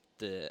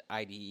the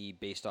IDE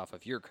based off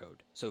of your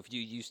code. So if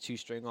you use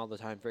toString all the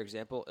time, for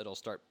example, it'll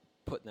start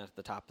putting that at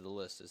the top of the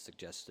list as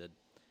suggested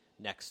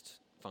next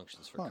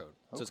functions for code.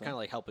 So it's kind of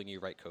like helping you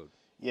write code.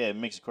 Yeah, it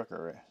makes it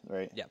quicker,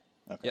 right? Yeah.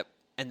 Okay. Yep.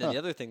 And then the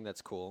other thing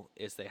that's cool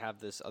is they have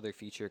this other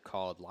feature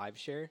called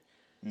LiveShare,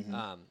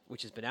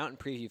 which has been out in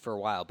preview for a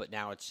while, but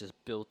now it's just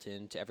built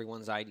into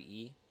everyone's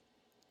IDE.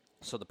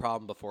 So the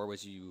problem before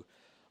was you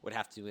would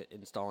have to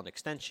install an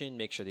extension,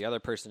 make sure the other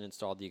person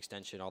installed the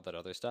extension, all that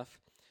other stuff.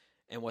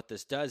 And what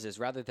this does is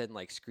rather than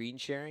like screen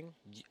sharing,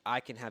 I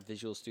can have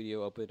Visual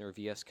Studio open or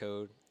VS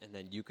Code, and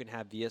then you can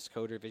have VS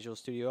Code or Visual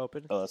Studio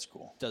open. Oh, that's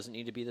cool. Doesn't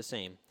need to be the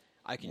same.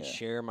 I can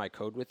share my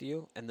code with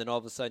you, and then all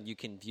of a sudden you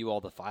can view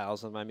all the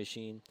files on my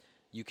machine.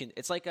 You can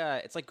it's like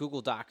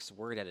Google Docs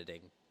word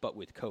editing, but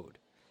with code.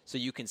 So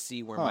you can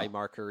see where my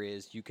marker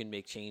is. You can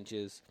make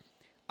changes.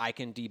 I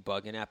can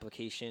debug an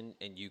application,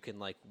 and you can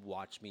like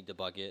watch me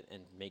debug it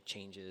and make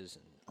changes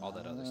and all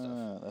that other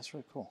stuff. That's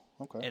really cool.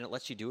 Okay. And it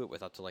lets you do it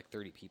with up to like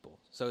 30 people.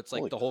 So it's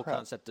like the whole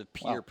concept of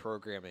peer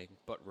programming,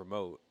 but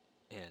remote,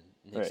 and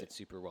makes it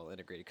super well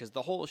integrated. Because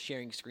the whole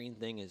sharing screen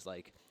thing is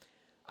like,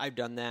 I've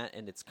done that,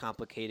 and it's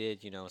complicated.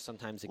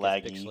 Sometimes it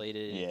gets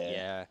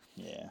pixelated.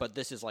 Yeah. But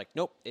this is like,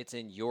 nope, it's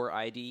in your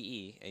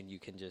IDE, and you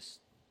can just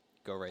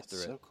go right through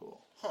it. So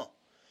cool. Huh.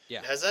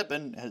 Yeah. Has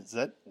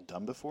that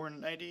done before in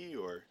an IDE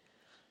or?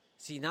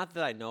 See, not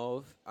that I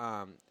know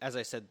of. As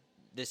I said,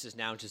 this is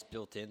now just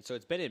built in, so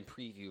it's been in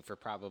preview for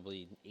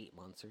probably 8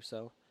 months or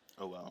so.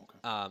 Oh wow.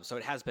 Okay. So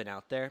it has been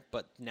out there,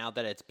 but now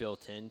that it's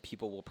built in,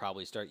 people will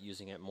probably start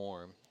using it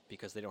more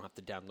because they don't have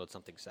to download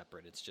something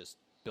separate. It's just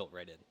built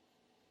right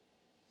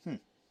in.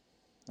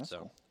 That's so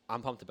cool.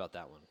 I'm pumped about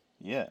that one.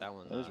 Yeah, that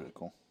one. That is really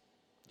cool.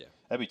 Yeah,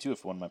 that'd be too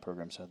if one of my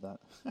programs had that.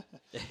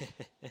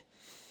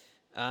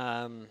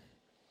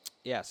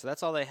 Yeah, so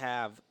that's all they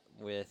have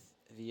with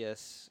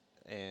VS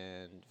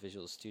and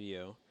Visual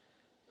Studio.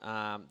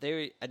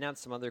 They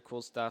announced some other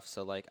cool stuff.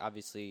 So, like,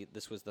 obviously,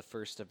 this was the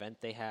first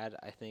event they had,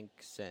 I think,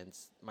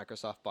 since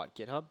Microsoft bought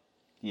GitHub.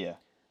 Yeah.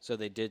 So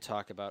they did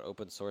talk about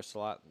open source a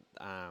lot.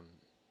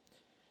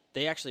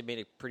 They actually made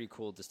a pretty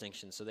cool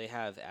distinction. So they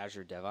have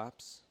Azure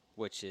DevOps,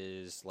 which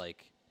is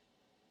like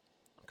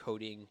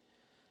coding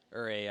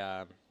or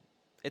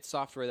it's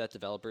software that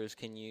developers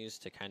can use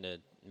to kind of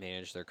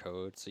manage their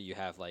code. So you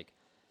have like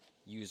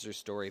user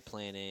story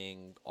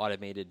planning,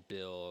 automated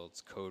builds,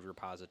 code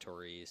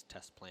repositories,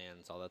 test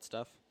plans, all that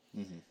stuff.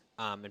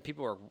 And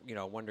people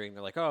are, wondering,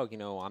 they're like, oh,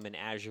 I'm in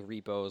Azure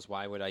repos.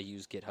 Why would I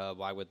use GitHub?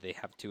 Why would they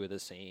have two of the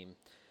same?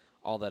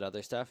 All that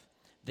other stuff.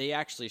 They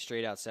actually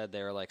straight out said,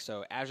 they were like,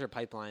 so Azure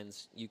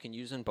pipelines, you can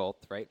use in both,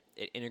 right?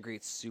 It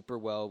integrates super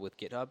well with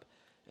GitHub,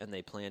 and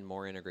they plan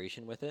more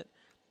integration with it.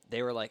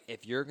 They were like,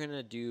 if you're going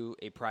to do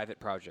a private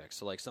project,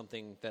 so like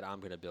something that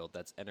I'm going to build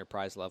that's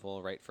enterprise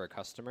level, right, for a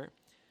customer,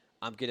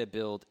 I'm going to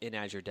build in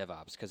Azure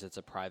DevOps because it's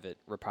a private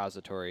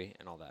repository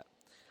and all that.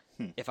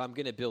 If I'm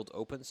going to build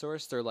open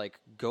source, they're like,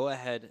 go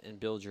ahead and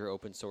build your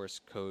open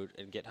source code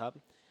in GitHub,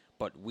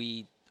 but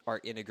we are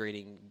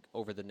integrating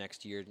over the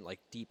next year like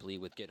deeply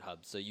with GitHub.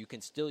 So you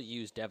can still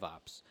use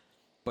DevOps,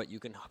 but you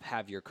can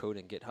have your code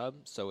in GitHub.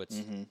 So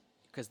it's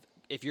because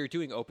if you're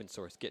doing open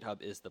source,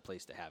 GitHub is the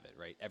place to have it,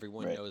 right?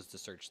 Everyone knows to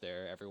search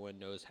there. Everyone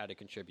knows how to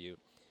contribute,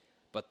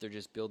 but they're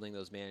just building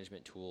those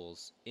management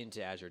tools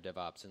into Azure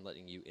DevOps and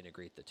letting you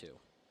integrate the two.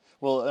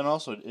 Well, and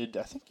also,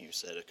 I think you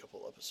said a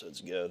couple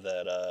episodes ago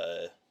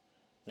that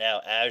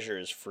now Azure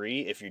is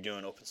free if you're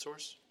doing open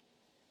source.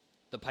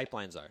 The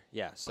pipelines are,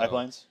 yeah. So,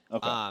 pipelines?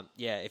 Okay.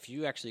 Yeah, if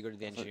you actually go to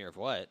the Engineer of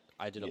What,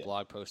 I did a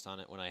blog post on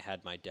it when I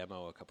had my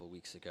demo a couple of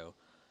weeks ago.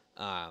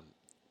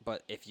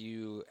 But if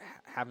you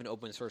have an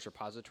open source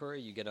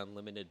repository, you get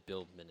unlimited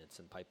build minutes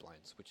and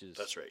pipelines, which is...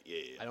 That's right,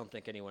 yeah. I don't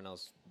think anyone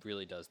else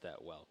really does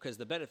that well. Because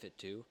the benefit,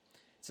 too,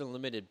 it's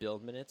unlimited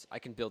build minutes. I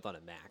can build on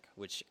a Mac,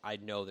 which I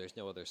know there's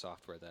no other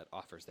software that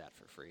offers that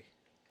for free.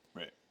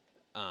 Right.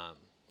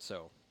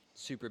 So,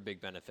 super big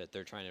benefit.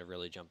 They're trying to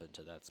really jump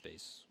into that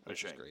space,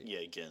 which is great. Yeah,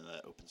 again,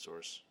 that open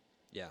source.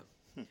 Yeah.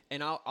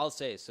 And I'll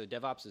say, so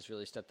DevOps has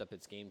really stepped up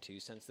its game, too,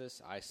 since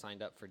this. I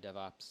signed up for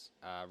DevOps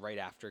right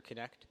after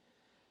Connect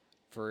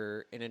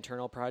for an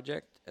internal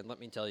project, and let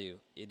me tell you,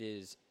 it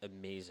is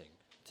amazing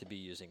to be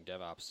using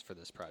DevOps for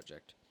this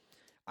project.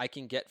 I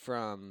can get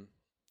from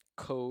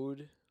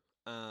code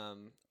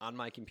on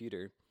my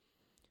computer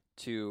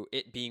to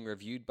it being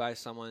reviewed by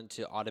someone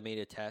to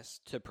automate a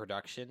test to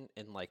production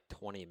in like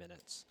 20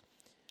 minutes,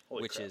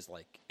 which is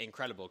like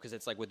incredible because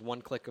it's like with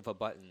one click of a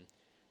button,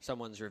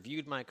 someone's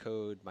reviewed my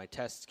code, my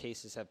test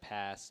cases have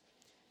passed,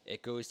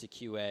 it goes to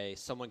QA,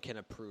 someone can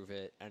approve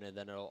it, and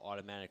then it'll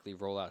automatically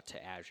roll out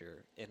to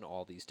Azure in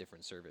all these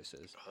different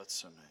services. Oh, that's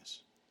so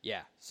nice.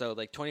 Yeah, so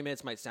like 20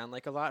 minutes might sound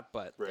like a lot,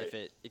 but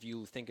if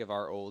you think of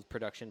our old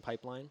production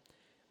pipeline,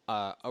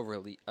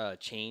 a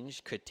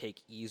change could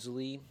take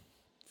easily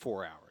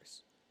 4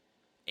 hours,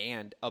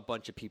 and a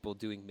bunch of people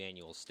doing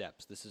manual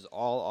steps. This is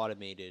all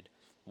automated,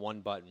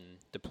 one button,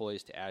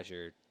 deploys to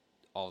Azure,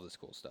 all this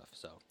cool stuff.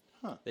 So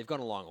they've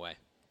gone a long way,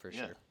 for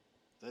sure.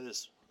 That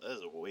is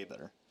way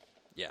better.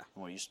 Yeah.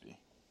 Than what it used to be.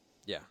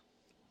 Yeah.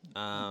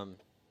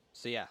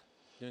 So yeah,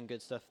 doing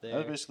good stuff there.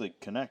 That's basically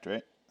Connect,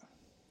 right?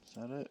 Is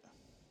that it?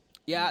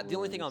 Yeah, the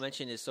only thing I'll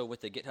mention is, so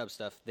with the GitHub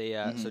stuff, they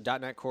so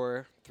 .NET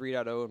Core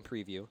 3.0 in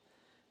preview,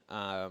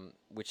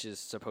 which is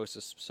supposed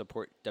to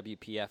support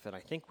WPF and I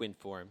think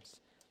WinForms,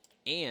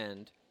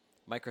 and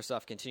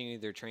Microsoft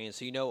continuing their train.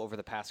 So over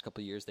the past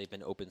couple of years, they've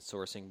been open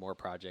sourcing more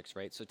projects,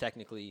 right? So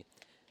technically,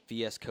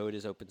 VS Code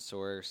is open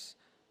source.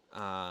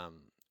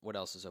 What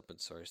else is open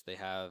source? They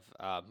have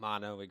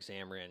Mono,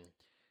 Xamarin,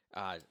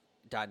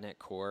 .NET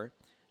Core.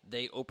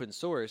 They open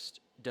sourced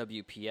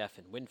WPF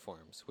and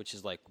WinForms, which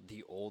is like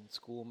the old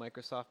school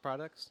Microsoft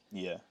products.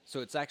 Yeah.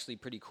 So it's actually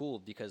pretty cool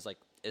because like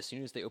as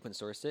soon as they open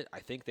sourced it, I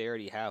think they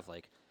already have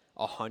like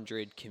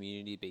 100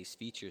 community-based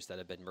features that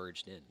have been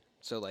merged in.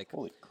 So like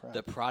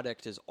the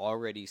product is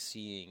already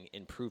seeing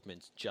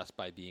improvements just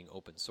by being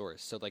open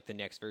source. So like the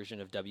next version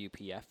of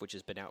WPF, which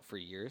has been out for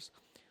years,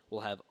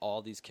 will have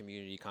all these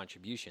community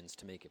contributions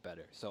to make it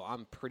better. So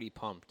I'm pretty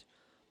pumped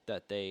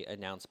that they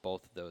announced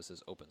both of those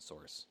as open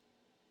source.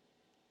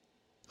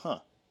 Huh.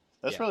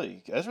 That's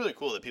really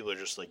cool that people are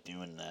just like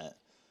doing that.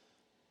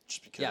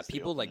 Just because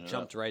people like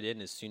jumped right in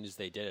as soon as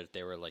they did it.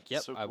 They were like,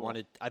 "Yep, so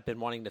cool. I've been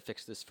wanting to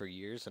fix this for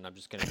years, and I'm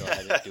just going to go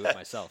ahead and do it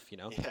myself."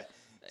 Yeah,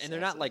 and they're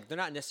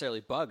not necessarily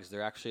bugs.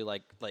 They're actually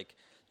like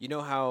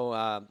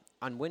how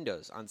on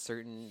Windows on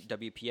certain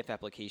WPF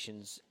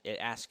applications it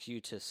asks you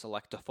to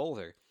select a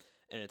folder,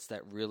 and it's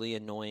that really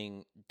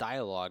annoying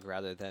dialogue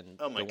rather than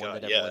the one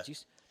that everyone's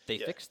used. They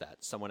fixed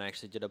that. Someone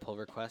actually did a pull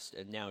request,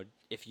 and now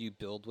if you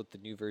build with the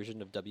new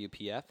version of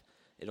WPF,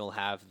 it'll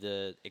have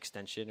the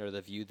extension or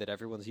the view that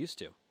everyone's used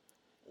to.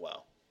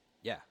 Wow.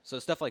 Yeah. So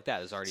stuff like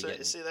that is already getting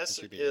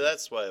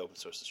that's why open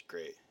source is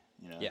great.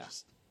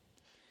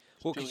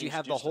 Well, because you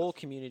have the whole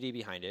community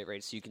behind it,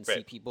 right? So you can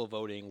see people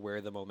voting,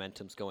 where the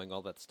momentum's going,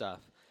 all that stuff.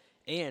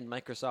 And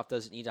Microsoft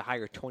doesn't need to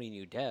hire 20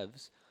 new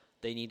devs.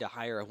 They need to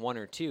hire one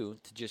or two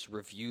to just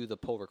review the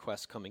pull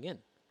requests coming in.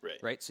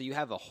 Right. So you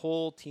have a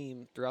whole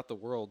team throughout the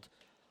world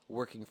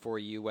working for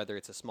you, whether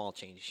it's a small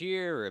change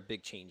here or a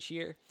big change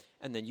here.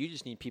 And then you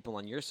just need people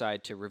on your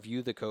side to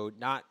review the code,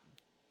 not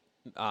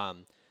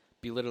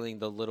belittling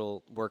the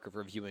little work of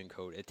reviewing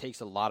code. It takes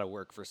a lot of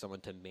work for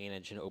someone to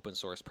manage an open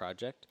source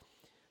project.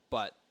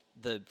 But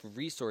the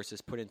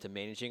resources put into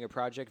managing a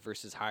project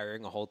versus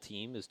hiring a whole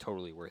team is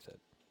totally worth it.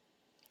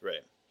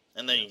 Right.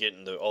 And then you get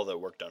all the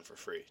work done for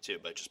free, too,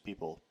 by just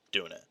people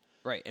doing it.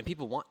 Right. And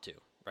people want to.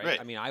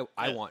 Right? I mean, I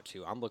want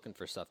to. I'm looking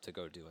for stuff to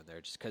go do in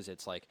there just because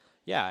it's like,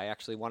 I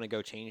actually want to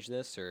go change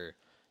this, or,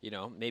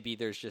 maybe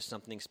there's just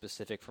something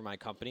specific for my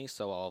company,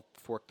 so I'll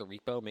fork the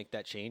repo, make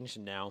that change,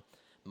 and now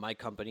my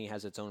company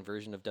has its own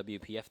version of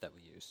WPF that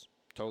we use.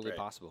 Totally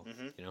possible,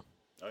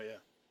 Oh, yeah.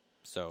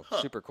 So,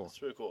 super cool.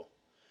 That's really cool.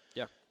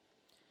 Yeah.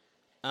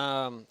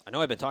 I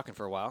know I've been talking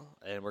for a while,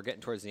 and we're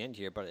getting towards the end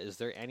here, but is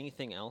there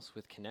anything else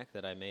with Connect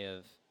that I may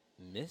have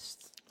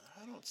missed?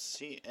 I don't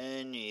see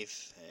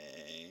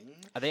anything.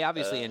 They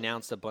obviously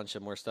announced a bunch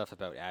of more stuff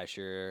about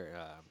Azure,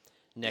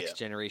 next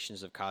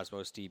generations of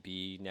Cosmos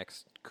DB,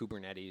 next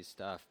Kubernetes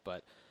stuff,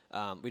 but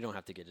we don't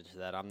have to get into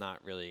that. I'm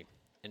not really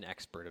an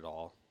expert at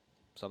all,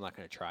 so I'm not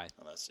going to try.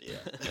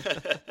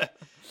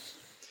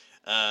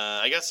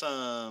 I got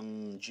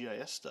some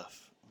GIS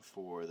stuff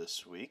for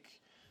this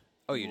week.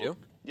 Oh, you do?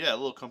 Yeah, a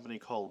little company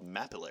called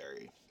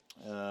Mapillary.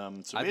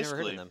 So I've never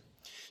heard of them.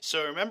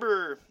 So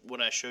remember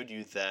when I showed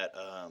you that?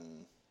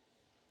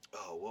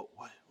 What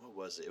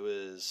was it? It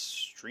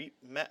was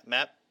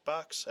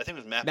Mapbox. I think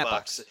it was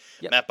Mapbox.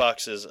 Yep.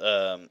 Mapbox is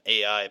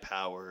AI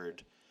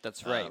powered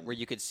That's right, where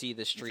you could see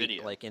the street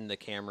video. like in the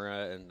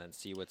camera and then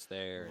see what's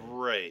there.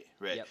 Right.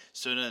 Yep.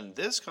 So then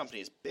this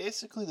company is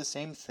basically the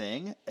same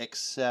thing,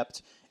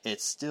 except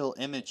it's still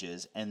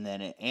images, and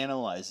then it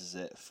analyzes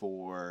it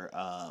for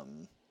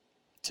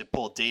to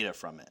pull data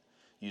from it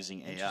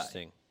using AI.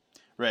 Interesting.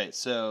 Right.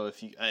 So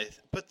I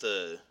put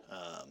the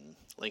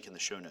link in the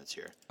show notes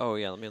here. Oh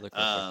yeah, let me look.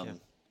 Real quick,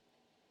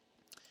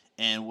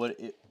 And what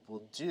it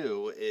will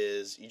do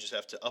is you just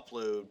have to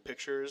upload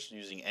pictures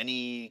using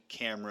any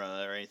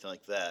camera or anything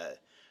like that.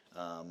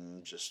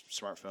 Just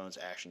smartphones,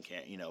 action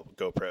cam,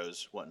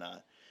 GoPros,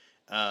 whatnot.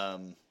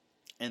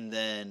 And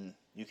then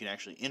you can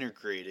actually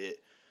integrate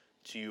it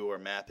to your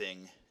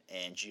mapping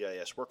and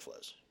GIS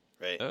workflows,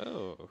 right?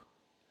 Oh.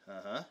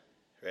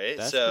 Right.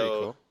 That's pretty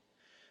cool.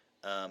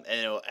 And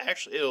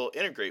it'll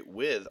integrate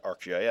with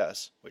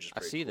ArcGIS, which is pretty cool.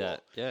 I see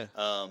that. Yeah.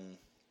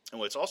 And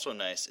what's also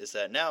nice is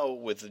that now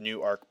with the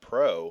new Arc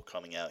Pro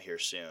coming out here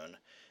soon,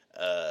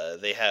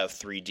 they have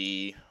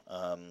 3D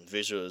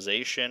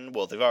visualization.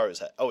 Well, they've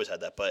always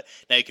had that, but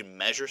now you can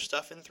measure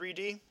stuff in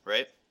 3D,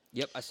 right?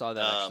 Yep, I saw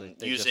that actually.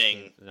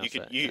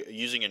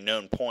 Using a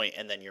known point,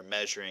 and then you're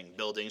measuring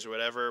buildings or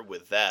whatever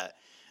with that.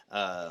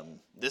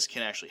 This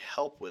can actually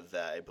help with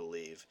that, I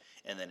believe.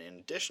 And then in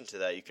addition to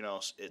that, you can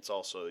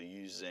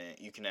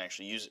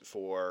actually use it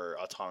for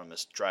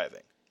autonomous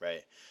driving,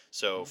 right?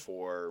 So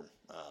for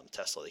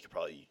Tesla, they could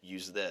probably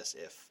use this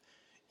if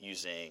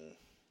using,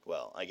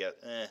 well, I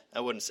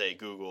wouldn't say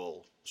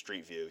Google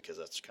Street View because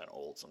that's kind of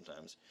old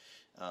sometimes.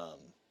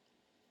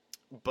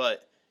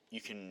 But you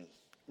can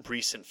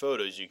recent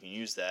photos, you can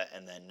use that,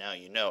 and then now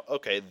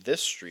okay,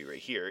 this street right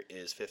here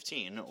is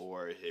 15,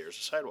 or here's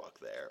a sidewalk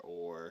there,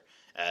 or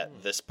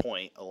at this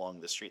point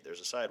along the street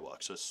there's a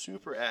sidewalk. So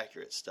super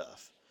accurate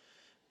stuff.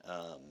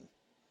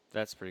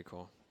 That's pretty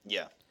cool.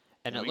 Yeah.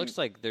 And it looks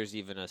like there's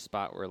even a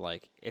spot where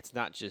like it's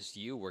not just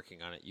you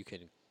working on it. You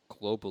can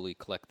globally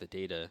collect the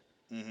data,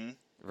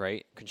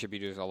 right?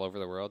 Contributors all over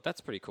the world. That's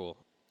pretty cool.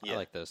 Yeah. I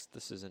like this.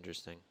 This is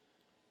interesting.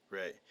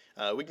 Right.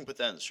 We can put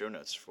that in the show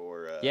notes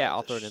for.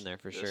 I'll throw it in there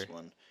for sure. This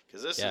one,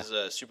 because this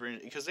is super.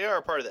 Because they are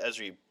a part of the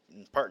Esri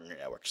partner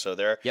network, so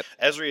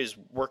Esri is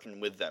working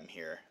with them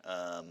here.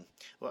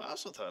 What I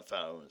also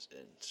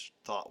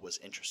thought was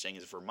interesting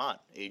is Vermont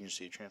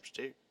Agency of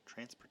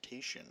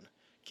Transportation.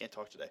 Can't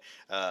talk today.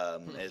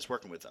 Is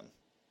working with them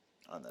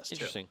on this.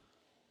 Interesting. Too.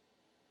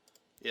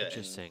 Yeah.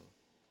 Interesting.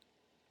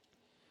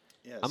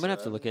 I'm gonna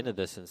have to look into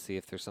this and see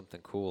if there's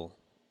something cool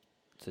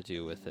to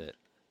do with it.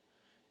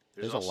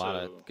 There's also a lot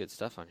of good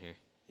stuff on here.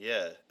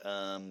 Yeah, got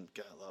a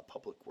lot of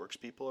public works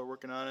people are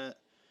working on it.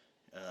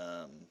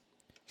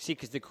 See,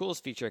 because the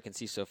coolest feature I can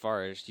see so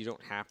far is you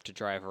don't have to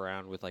drive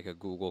around with like a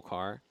Google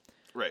car.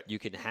 Right. You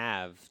can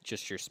have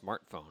just your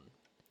smartphone,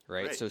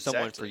 right? So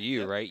someone for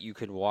you, right? You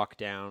can walk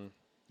down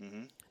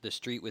the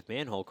street with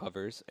manhole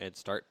covers and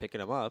start picking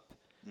them up,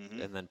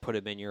 and then put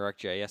them in your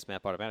ArcGIS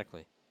map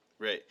automatically.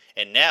 Right.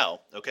 And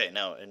now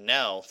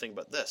think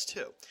about this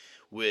too,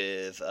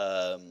 with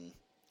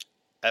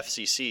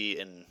FCC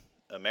in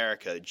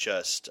America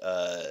just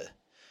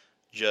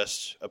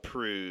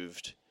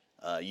approved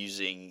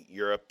using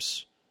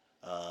Europe's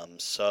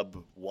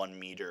sub 1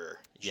 meter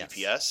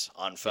GPS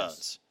on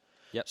phones.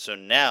 Yes. Yep. So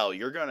now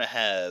you're going to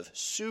have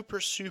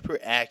super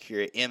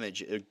accurate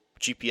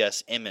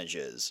GPS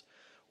images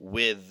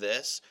with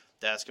this.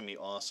 That's going to be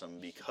awesome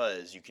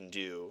because you can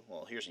do,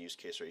 well, here's a use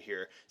case right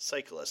here.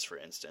 Cyclists, for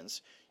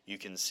instance, you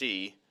can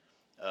see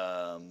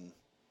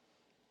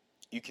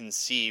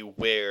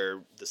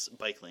where the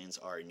bike lanes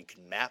are, and you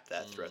can map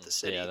that throughout the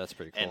city. Yeah, that's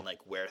pretty cool. And like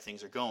where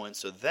things are going.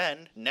 So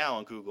then, now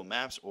on Google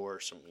Maps or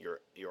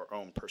your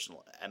own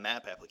personal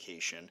map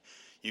application,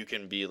 you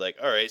can be like,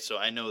 all right, so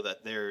I know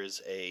that there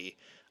is a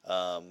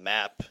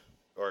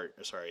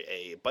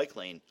a bike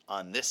lane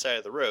on this side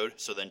of the road.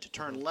 So then to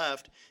turn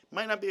left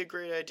might not be a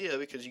great idea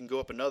because you can go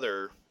up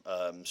another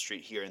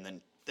street here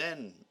and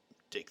then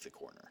take the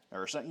corner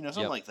or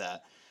something like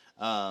that.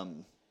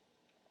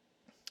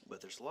 But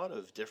there's a lot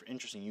of different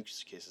interesting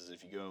use cases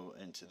if you go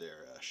into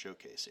their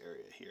showcase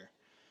area here.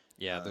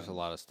 Yeah, there's a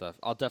lot of stuff.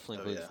 I'll definitely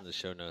include this in the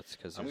show notes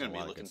because I'm going to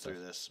be looking through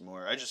this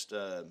more. I just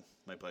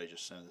my buddy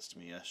just sent this to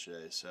me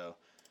yesterday, so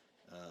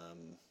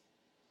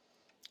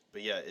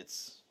but yeah,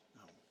 it's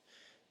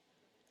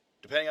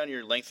depending on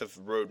your length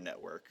of road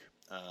network,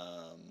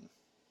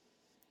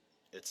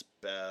 it's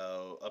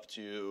about up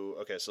to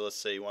so let's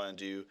say you want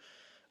to do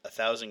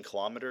 1,000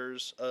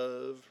 kilometers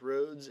of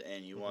roads,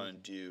 and you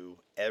want to do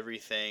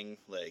everything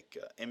like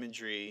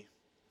imagery,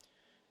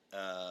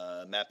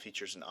 map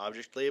features, and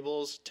object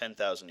labels.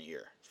 10,000 a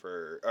year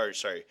for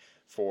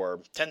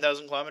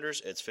 10,000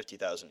 kilometers, it's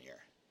 50,000 a year.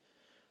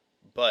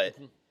 But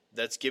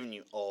that's giving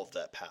you all of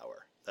that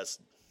power. That's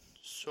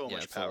so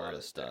much power. A lot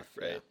of stuff,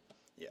 right?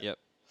 Yeah. Yep.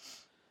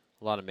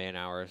 A lot of man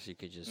hours you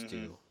could just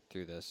do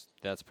through this.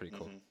 That's pretty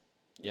cool.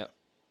 Yep.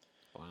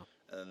 Wow.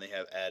 And then they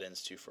have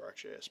add-ins too for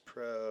ArcGIS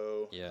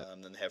Pro. Yeah.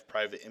 Then they have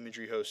private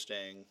imagery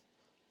hosting,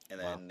 and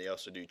then they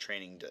also do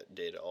training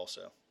data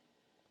also.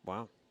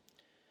 Wow.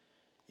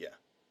 Yeah.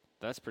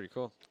 That's pretty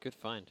cool. Good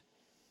find.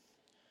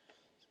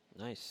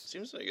 Nice.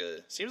 Seems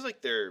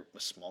like they're a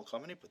small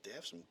company, but they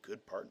have some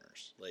good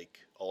partners, like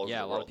all over the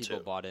world. Yeah, a lot of people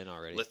too. bought in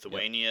already.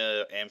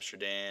 Lithuania,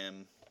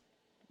 Amsterdam.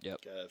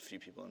 Yep. Got a few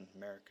people in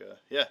America.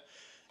 Yeah.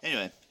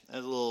 Anyway,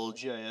 as a little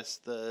GIS,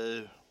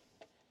 the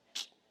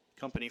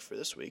company for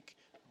this week.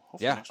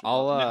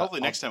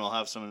 Hopefully next time I'll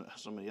have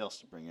somebody else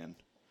to bring in.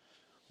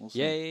 We'll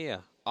see.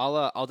 Yeah.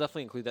 I'll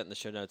definitely include that in the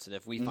show notes, and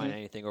if we find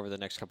anything over the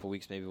next couple of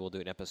weeks, maybe we'll do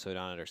an episode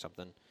on it or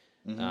something,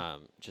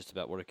 just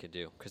about what it could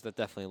do, because that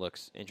definitely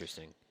looks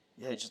interesting.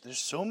 Yeah, there's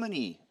so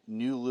many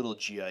new little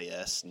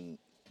GIS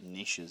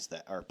niches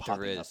that are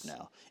popping up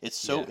now. It's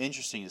so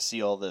interesting to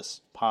see all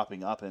this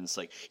popping up, and it's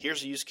like,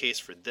 here's a use case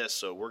for this,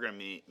 so we're going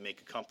to make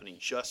a company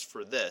just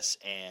for this,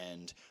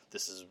 and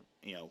this is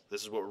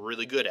what we're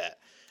really good at,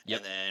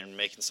 and then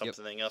making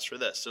something else for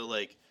this. So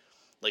like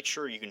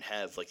sure, you can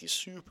have like these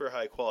super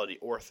high quality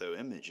ortho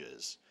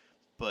images,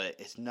 but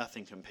it's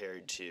nothing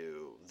compared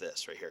to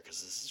this right here,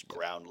 because this is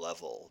ground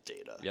level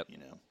data.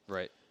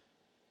 Right.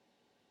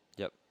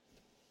 Yep.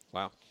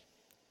 Wow.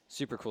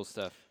 Super cool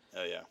stuff.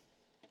 Oh yeah.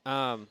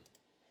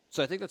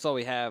 So I think that's all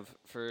we have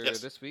for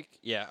this week.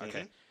 Yeah.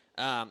 Okay.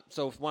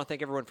 So I want to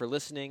thank everyone for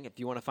listening. If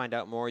you want to find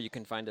out more, you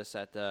can find us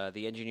at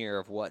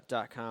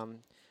theengineerofwhat.com.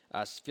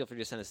 Feel free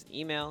to send us an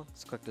email.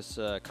 Just click this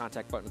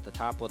contact button at the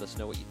top. Let us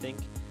know what you think.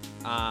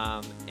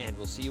 And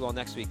we'll see you all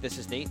next week. This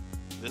is Nate.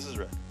 This is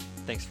Rick.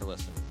 Thanks for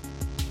listening.